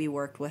work with. We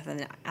worked with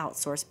an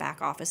outsourced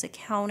back office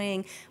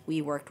accounting.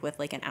 We worked with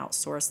like an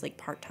outsourced like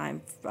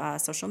part-time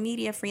social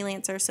media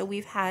freelancer. So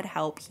we've had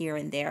help here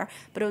and there,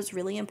 but it was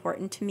really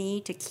important to me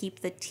to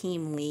keep the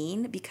team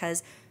lean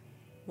because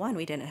one,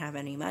 we didn't have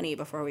any money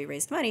before we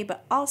raised money,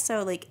 but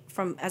also like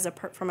from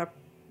a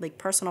like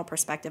personal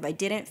perspective, I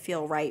didn't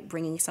feel right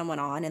bringing someone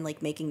on and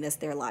like making this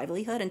their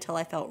livelihood until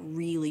I felt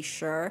really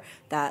sure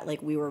that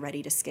like we were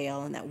ready to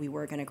scale and that we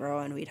were going to grow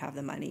and we'd have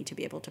the money to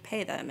be able to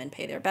pay them and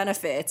pay their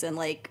benefits and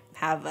like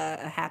have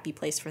a happy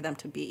place for them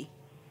to be.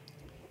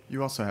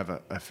 You also have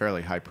a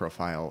fairly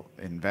high-profile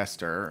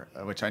investor,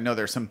 which I know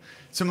there's some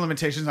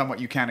limitations on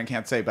what you can and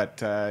can't say. But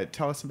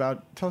tell us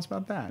about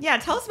that. Yeah,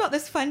 tell us about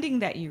this funding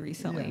that you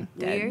recently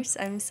did.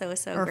 I'm so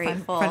Or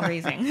grateful.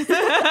 Fundraising.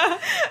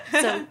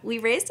 So we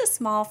raised a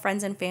small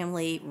friends and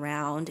family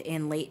round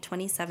in late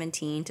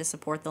 2017 to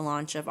support the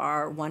launch of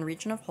our one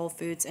region of Whole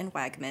Foods and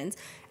Wegmans.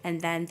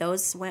 And then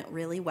those went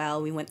really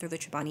well. We went through the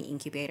Chobani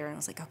incubator and I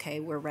was like, okay,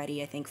 we're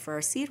ready, I think, for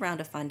a seed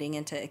round of funding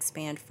and to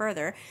expand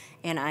further.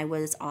 And I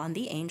was on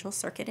the Angel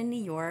Circuit in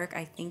New York.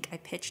 I think I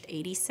pitched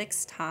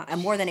 86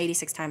 times, more than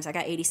 86 times. I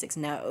got 86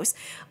 no's.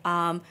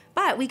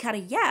 But we got a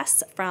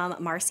yes from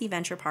Marcy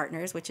Venture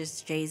Partners, which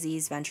is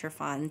Jay-Z's venture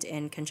fund,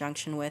 in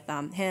conjunction with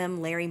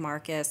him, Larry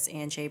Marcus,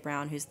 and Jay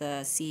Brown, who's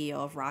the CEO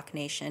of Rock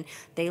Nation.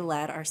 They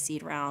led our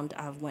seed round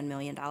of $1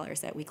 million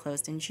that we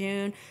closed in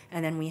June.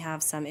 And then we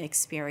have some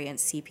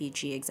experienced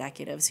CPG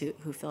executives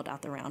who filled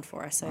out the round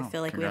for us. So I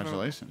feel like we have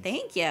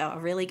a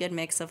really good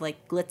mix of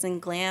like glitz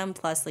and glam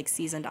plus like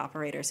seasoned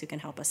operators who can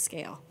help us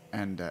scale.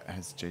 And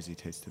has Jay-Z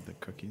tasted the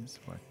cookies?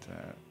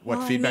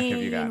 What feedback have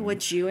you gotten?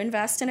 Would you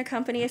invest in a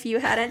company if you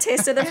hadn't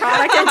tasted the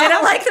product and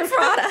didn't like the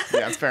product?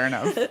 Yeah, it's fair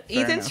enough.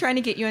 Ethan's trying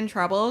to get you in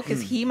trouble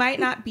because he might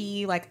not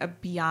be like a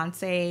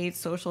Beyonce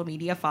social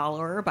media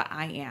follower, but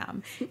I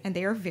am. And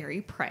they are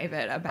very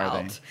private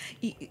about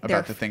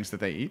the things that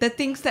they eat? The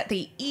things that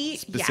they eat,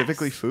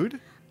 Specifically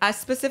food?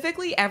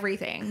 Specifically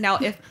everything. Now,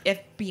 if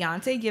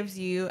Beyonce gives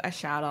you a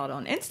shout out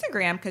on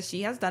Instagram, because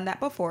she has done that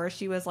before,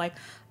 she was like,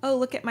 oh,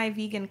 look at my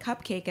vegan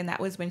cupcake. And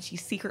that was when she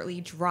secretly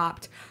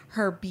dropped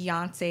her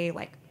Beyonce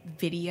like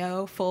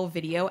full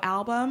video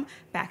album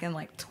back in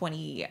like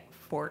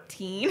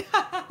 2014.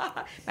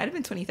 Might have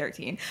been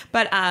 2013.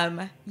 But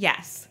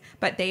yes,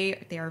 but they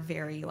are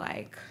very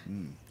like,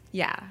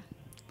 yeah.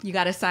 You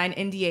got to sign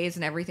NDAs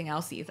and everything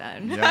else,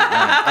 Ethan.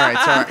 Yeah, all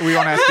right. So we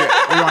won't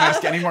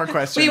ask any more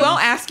questions. We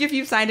won't ask if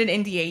you've signed an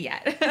NDA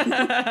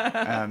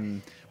yet.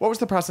 What was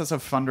the process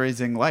of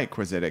fundraising like?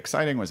 Was it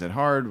exciting? Was it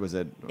hard? Was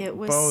it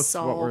was both?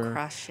 soul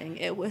crushing.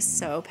 It was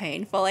so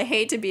painful. I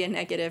hate to be a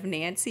negative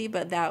Nancy,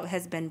 but that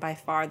has been by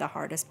far the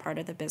hardest part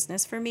of the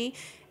business for me.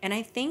 And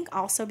I think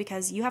also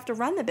because you have to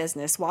run the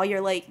business while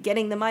you're like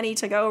getting the money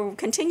to go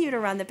continue to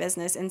run the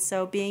business. And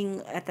so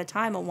being at the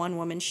time a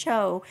one-woman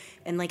show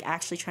and like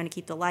actually trying to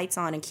keep the lights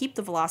on and keep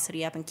the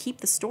velocity up and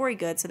keep the story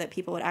good so that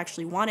people would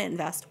actually want to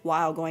invest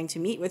while going to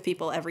meet with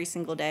people every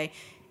single day,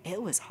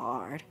 it was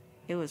hard.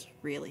 It was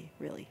really,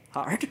 really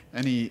hard.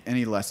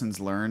 Any lessons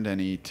learned?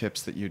 Any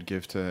tips that you'd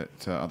give to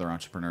other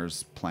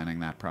entrepreneurs planning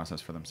that process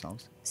for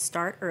themselves?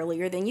 Start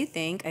earlier than you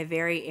think. I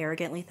very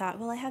arrogantly thought,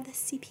 well, I have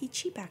this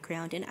CPG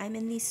background and I'm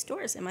in these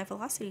stores and my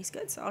velocity is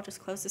good, so I'll just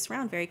close this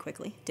round very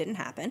quickly. Didn't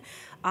happen.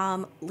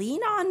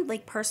 Lean on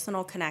like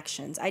personal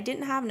connections. I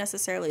didn't have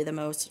necessarily the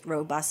most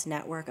robust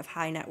network of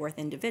high net worth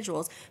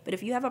individuals, but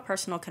if you have a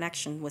personal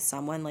connection with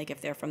someone, like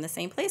if they're from the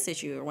same place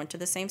as you or went to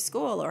the same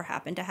school or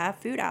happen to have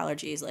food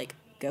allergies, like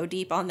go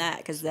deep on that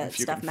because that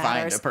stuff matters. If you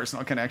can find a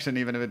personal connection,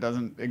 even if it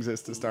doesn't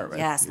exist to start with.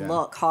 Yes,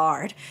 look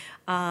hard.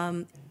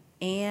 And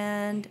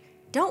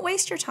don't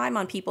waste your time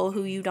on people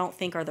who you don't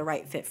think are the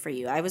right fit for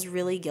you. I was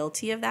really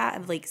guilty of that,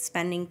 of like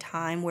spending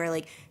time where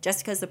like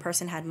just because the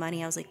person had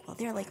money, I was like, well,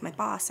 they're like my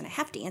boss and I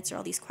have to answer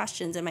all these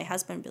questions. And my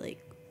husband would be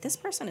like, this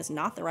person is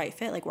not the right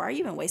fit. Like, why are you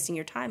even wasting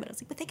your time? And I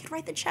was like, but they could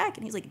write the check.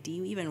 And he's like, do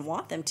you even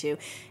want them to?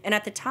 And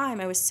at the time,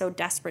 I was so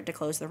desperate to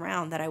close the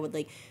round that I would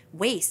like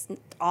waste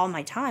all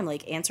my time,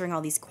 like answering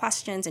all these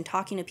questions and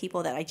talking to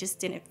people that I just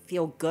didn't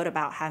feel good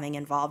about having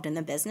involved in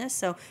the business.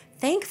 So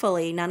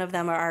thankfully, none of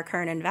them are our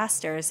current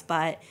investors,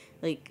 but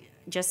like,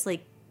 just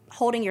like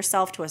holding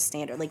yourself to a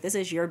standard. Like, this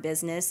is your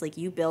business. Like,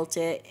 you built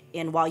it.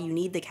 And while you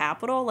need the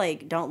capital,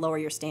 like, don't lower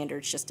your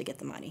standards just to get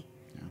the money.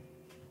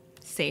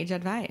 Sage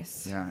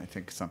advice. Yeah, I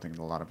think something that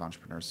a lot of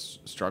entrepreneurs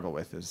struggle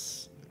with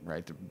is,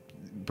 right,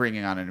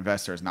 bringing on an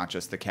investor is not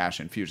just the cash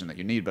infusion that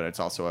you need, but it's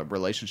also a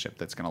relationship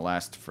that's going to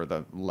last for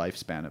the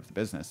lifespan of the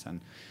business. And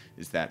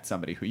is that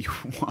somebody who you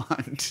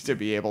want to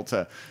be able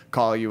to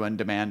call you and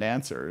demand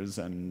answers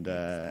and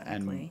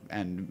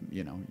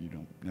you know, you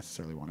don't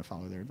necessarily want to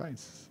follow their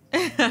advice.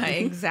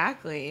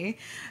 Exactly.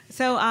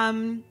 So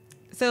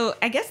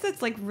I guess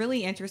that's like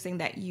really interesting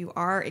that you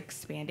are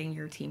expanding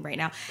your team right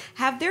now.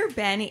 Have there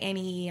been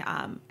any,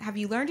 have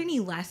you learned any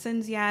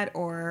lessons yet,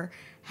 or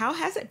how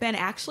has it been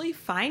actually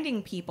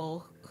finding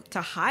people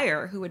to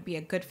hire who would be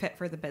a good fit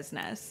for the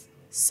business?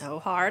 So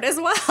hard as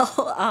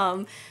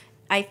well.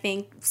 I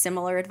think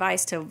similar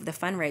advice to the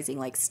fundraising,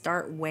 like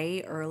start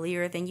way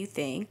earlier than you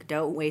think.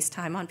 Don't waste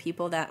time on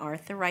people that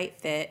aren't the right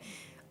fit.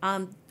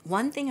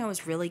 One thing I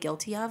was really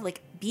guilty of, like,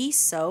 be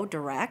so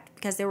direct,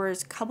 because there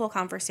was a couple of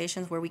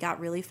conversations where we got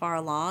really far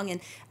along and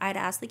I'd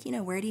ask, like, you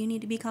know, where do you need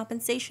to be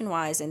compensation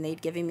wise? And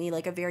they'd given me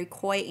like a very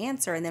coy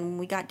answer. And then when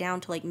we got down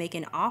to like make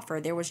an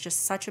offer, there was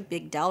just such a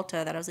big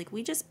delta that I was like,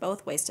 we just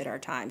both wasted our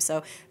time.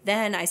 So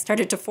then I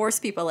started to force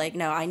people like,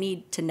 no, I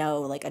need to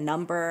know like a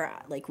number.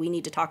 Like, we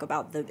need to talk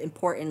about the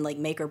important like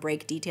make or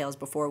break details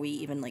before we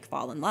even like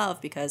fall in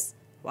love, because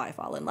why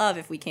fall in love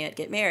if we can't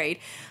get married?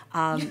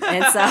 And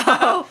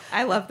so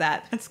I love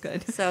that. That's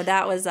good. So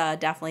that was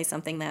definitely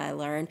something that I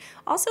learned.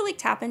 Also, like,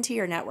 tap into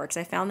your networks.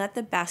 I found that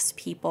the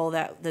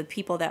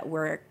people that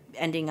were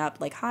ending up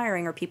like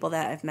hiring are people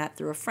that I've met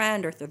through a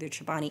friend or through the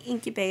Chobani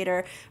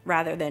incubator,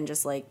 rather than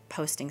just like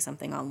posting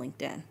something on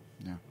LinkedIn.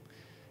 Yeah.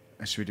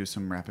 Should we do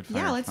some rapid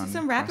fire? Yeah, let's do fun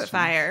some rapid questions?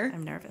 fire.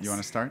 I'm nervous. You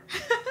want to start?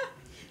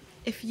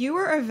 If you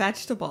were a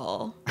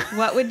vegetable,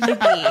 what would you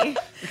be?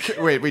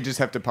 Wait, we just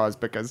have to pause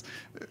because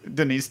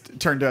Denise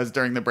turned to us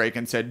during the break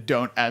and said,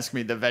 "Don't ask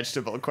me the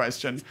vegetable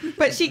question."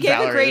 But she gave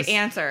a great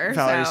answer.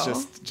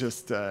 Valerie's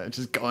so.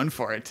 just going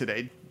for it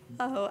today.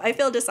 Oh, I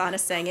feel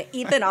dishonest saying it.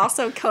 Ethan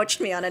also coached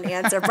me on an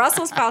answer.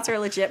 Brussels sprouts are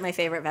legit my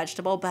favorite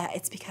vegetable, but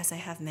it's because I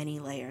have many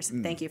layers.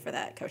 Thank you for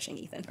that coaching,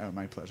 Ethan. Oh,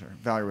 my pleasure.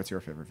 Valerie, what's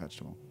your favorite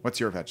vegetable? What's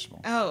your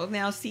vegetable? Oh,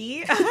 now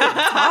see?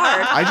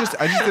 Hard. I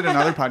just did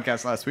another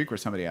podcast last week where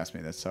somebody asked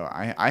me this, so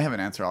I have an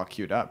answer all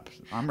queued up.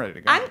 I'm ready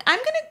to go. I'm going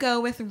to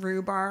go with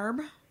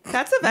rhubarb.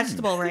 That's a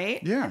vegetable,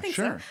 right? Yeah,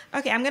 sure. So.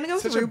 Okay, I'm going to go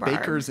Such with rhubarb. a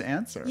baker's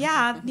answer.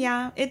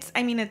 Yeah.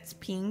 It's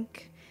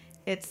pink.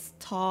 It's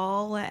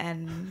tall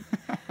and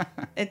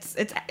it's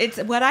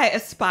what I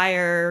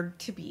aspire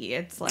to be.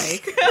 It's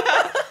like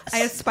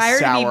I aspire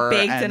Sour to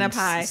be baked and in a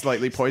pie.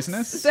 Slightly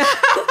poisonous.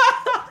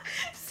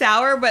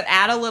 Sour, but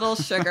add a little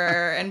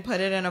sugar and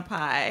put it in a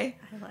pie.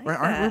 I like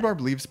Aren't that. rhubarb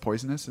leaves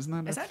poisonous? Isn't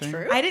that Is a that thing?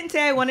 true? I didn't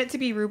say I want it to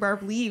be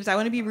rhubarb leaves. I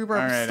want to be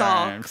rhubarb All right,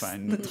 stalks,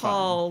 fine, the fine.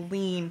 tall,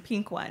 lean,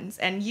 pink ones.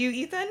 And you,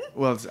 Ethan?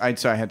 Well,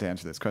 so I had to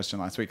answer this question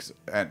last week.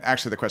 And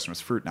actually, the question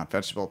was fruit, not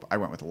vegetable. I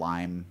went with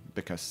lime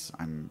because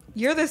I'm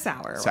You're the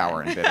sour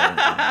sour one. and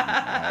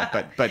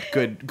bitter, but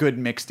good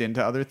mixed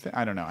into other things.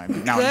 I don't know.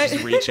 I'm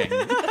just reaching.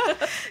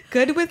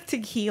 Good with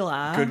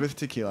tequila. Good with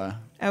tequila.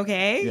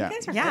 Okay. Yeah. You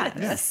guys are Yeah. good at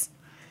this.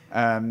 All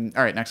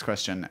right, next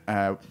question.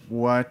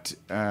 What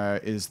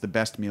is the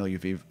best meal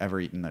you've ever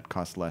eaten that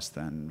cost less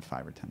than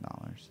 $5 or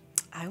 $10?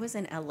 I was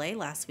in LA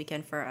last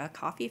weekend for a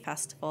coffee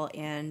festival,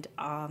 and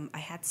I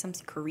had some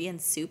Korean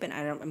soup, and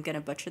I'm going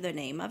to butcher the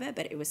name of it,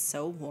 but it was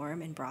so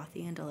warm and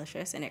brothy and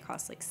delicious, and it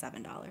cost like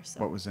 $7. So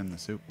What was in the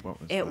soup?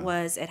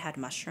 it had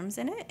mushrooms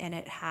in it, and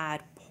it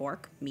had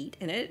pork meat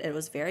in it. It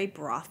was very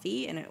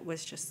brothy, and it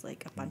was just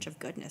like a bunch of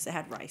goodness. It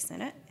had rice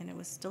in it, and it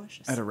was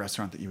delicious. At a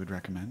restaurant that you would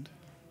recommend?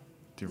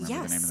 Do you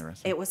remember the name of the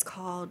restaurant? It was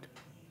called...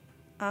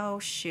 Oh,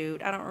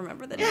 shoot. I don't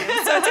remember the name.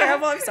 It's so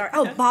terrible. I'm sorry.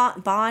 Oh,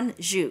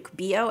 Bonjuk.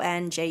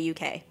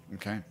 Bonjuk.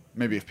 Okay.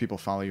 Maybe if people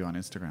follow you on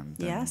Instagram,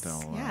 then Yes.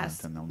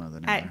 then they'll know the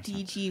name. At of the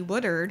restaurant. DG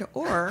Woodard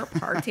or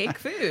Partake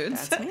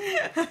Foods. That's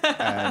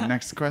me.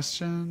 Next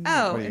question.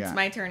 Oh, What do you it's got?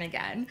 my turn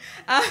again.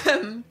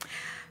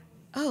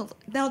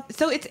 Now,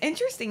 so it's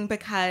interesting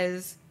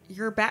because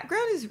your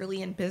background is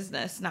really in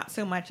business, not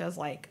so much as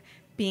like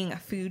being a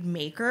food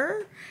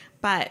maker,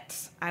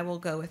 but I will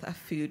go with a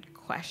food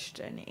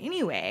question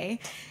anyway.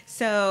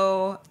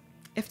 So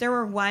if there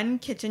were one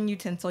kitchen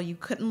utensil you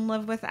couldn't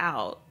live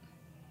without,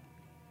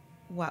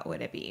 what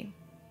would it be?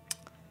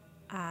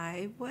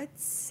 I would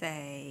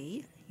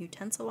say,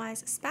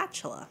 utensil-wise,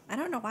 spatula. I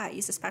don't know why. I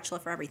use a spatula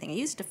for everything. I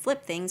use it to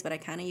flip things, but I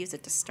kind of use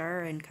it to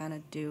stir and kind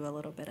of do a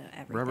little bit of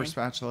everything. Rubber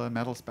spatula,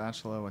 metal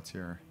spatula. What's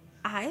your?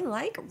 I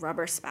like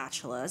rubber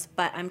spatulas,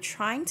 but I'm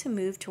trying to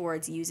move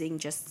towards using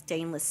just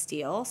stainless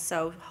steel.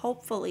 So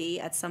hopefully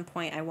at some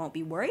point I won't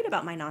be worried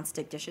about my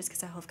nonstick dishes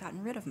because I'll have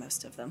gotten rid of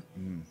most of them.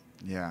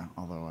 Yeah,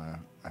 although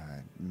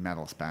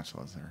metal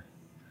spatulas are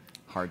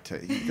hard to.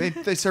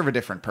 They serve a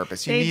different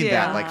purpose. You They need do.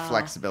 that like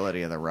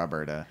flexibility of the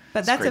rubber to.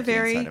 But that's scrape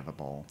the inside of a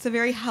bowl. it's a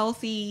very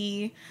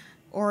healthy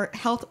or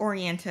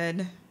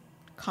health-oriented,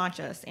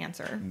 conscious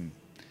answer.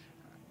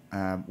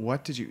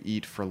 What did you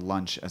eat for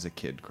lunch as a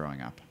kid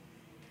growing up?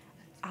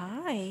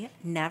 I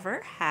never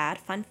had,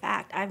 fun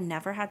fact, I've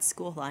never had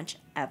school lunch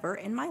ever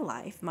in my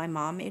life. My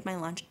mom made my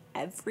lunch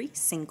every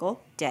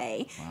single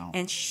day. Wow.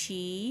 And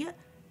she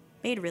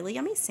made really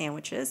yummy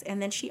sandwiches.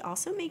 And then she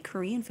also made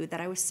Korean food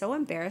that I was so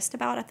embarrassed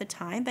about at the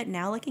time. But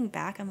now looking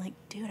back, I'm like,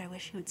 dude, I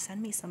wish you would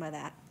send me some of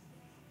that.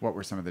 What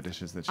were some of the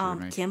dishes that she would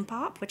make?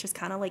 Kimbap, which is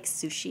kind of like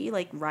sushi,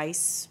 like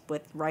rice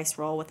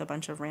roll with a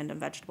bunch of random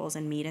vegetables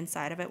and meat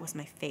inside of it, was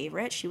my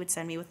favorite. She would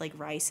send me with like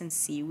rice and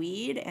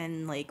seaweed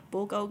and like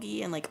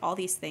bulgogi and like all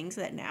these things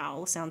that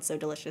now sound so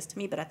delicious to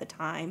me, but at the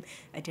time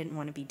I didn't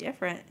want to be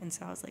different, and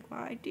so I was like,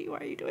 why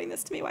are you doing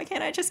this to me? Why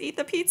can't I just eat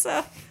the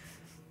pizza?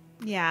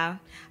 Yeah.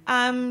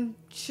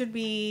 Should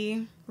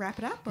we wrap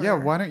it up? Or? Yeah,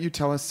 why don't you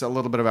tell us a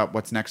little bit about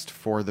what's next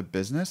for the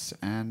business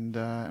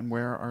and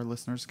where our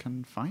listeners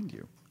can find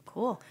you?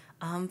 Cool.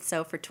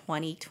 So for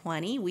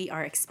 2020, we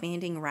are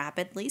expanding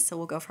rapidly. So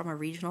we'll go from a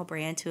regional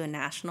brand to a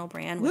national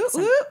brand. With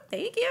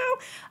thank you.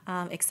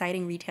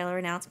 Exciting retailer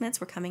announcements.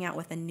 We're coming out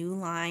with a new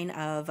line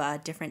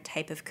of different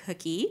type of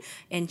cookie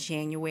in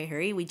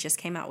January. We just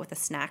came out with a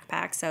snack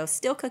pack. So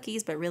still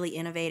cookies, but really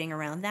innovating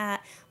around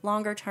that.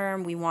 Longer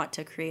term, we want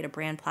to create a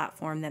brand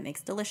platform that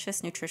makes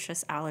delicious,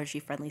 nutritious,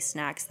 allergy-friendly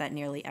snacks that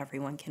nearly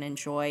everyone can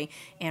enjoy.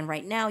 And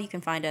right now, you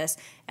can find us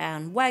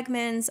on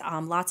Wegmans,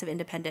 lots of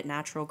independent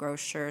natural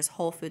grocers.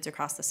 Whole Foods are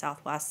across the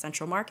Southwest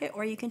Central Market,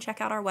 or you can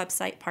check out our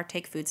website,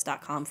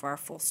 partakefoods.com, for our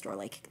full store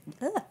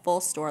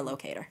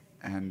locator.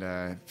 And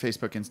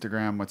Facebook,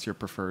 Instagram, what's your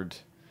preferred?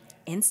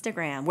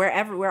 Instagram.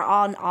 We're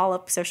on all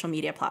of social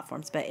media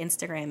platforms, but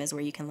Instagram is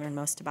where you can learn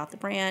most about the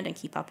brand and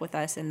keep up with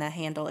us, and the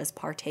handle is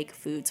Partake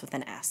Foods with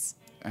an S.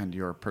 And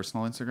your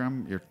personal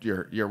Instagram?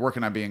 You're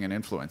working on being an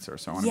influencer,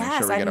 so I want to make Yes,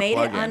 sure we I get made a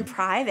plug it on in.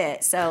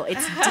 private, so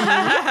it's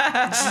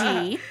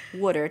DG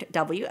Woodard,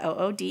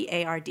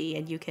 WOODARD,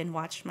 and you can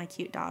watch my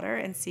cute daughter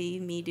and see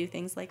me do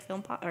things like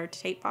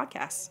tape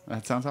podcasts.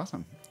 That sounds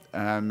awesome.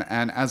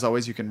 And as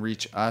always, you can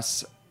reach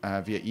us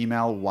via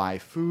email,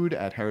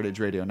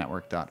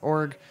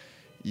 yfood@heritageradionetwork.org.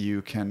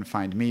 You can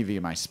find me via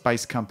my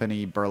spice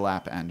company,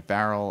 Burlap and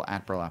Barrel,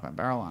 at Burlap and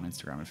Barrel on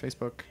Instagram and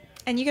Facebook.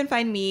 And you can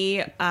find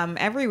me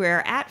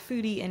everywhere at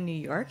Foodie in New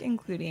York,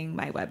 including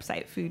my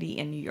website,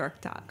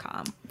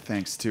 foodieinnewyork.com.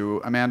 Thanks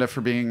to Amanda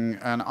for being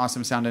an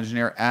awesome sound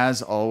engineer,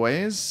 as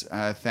always.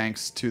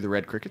 Thanks to the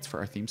Red Crickets for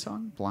our theme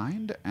song,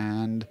 Blind.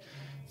 And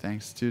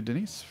thanks to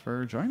Denise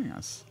for joining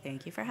us.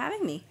 Thank you for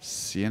having me.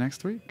 See you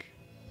next week.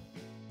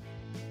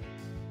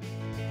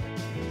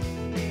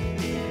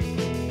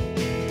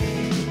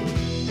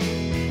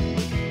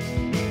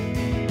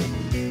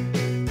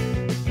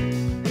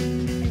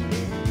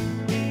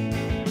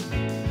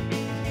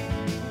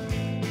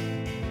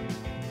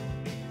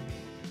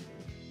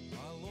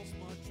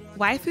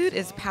 Why Food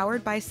is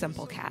powered by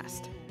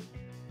Simplecast.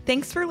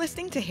 Thanks for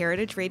listening to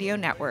Heritage Radio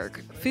Network,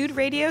 food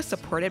radio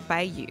supported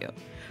by you.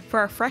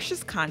 For our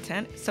freshest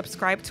content,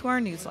 subscribe to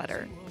our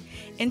newsletter.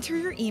 Enter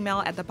your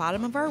email at the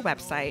bottom of our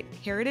website,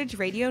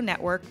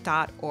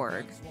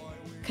 heritageradionetwork.org.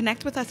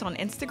 Connect with us on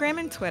Instagram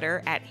and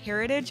Twitter at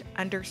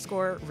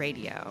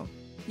heritage_radio.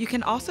 You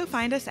can also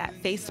find us at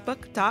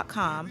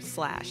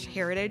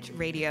facebook.com/Heritage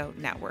Radio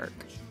Network.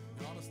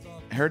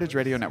 Heritage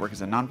Radio Network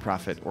is a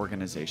nonprofit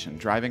organization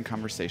driving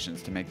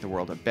conversations to make the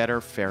world a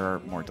better, fairer,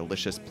 more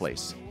delicious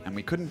place. And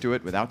we couldn't do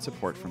it without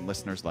support from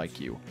listeners like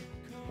you.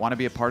 Want to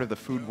be a part of the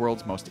food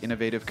world's most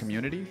innovative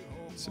community?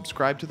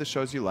 Subscribe to the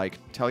shows you like,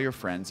 tell your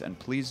friends, and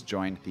please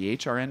join the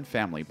HRN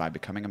family by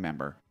becoming a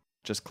member.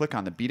 Just click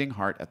on the beating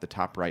heart at the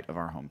top right of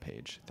our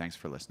homepage. Thanks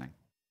for listening.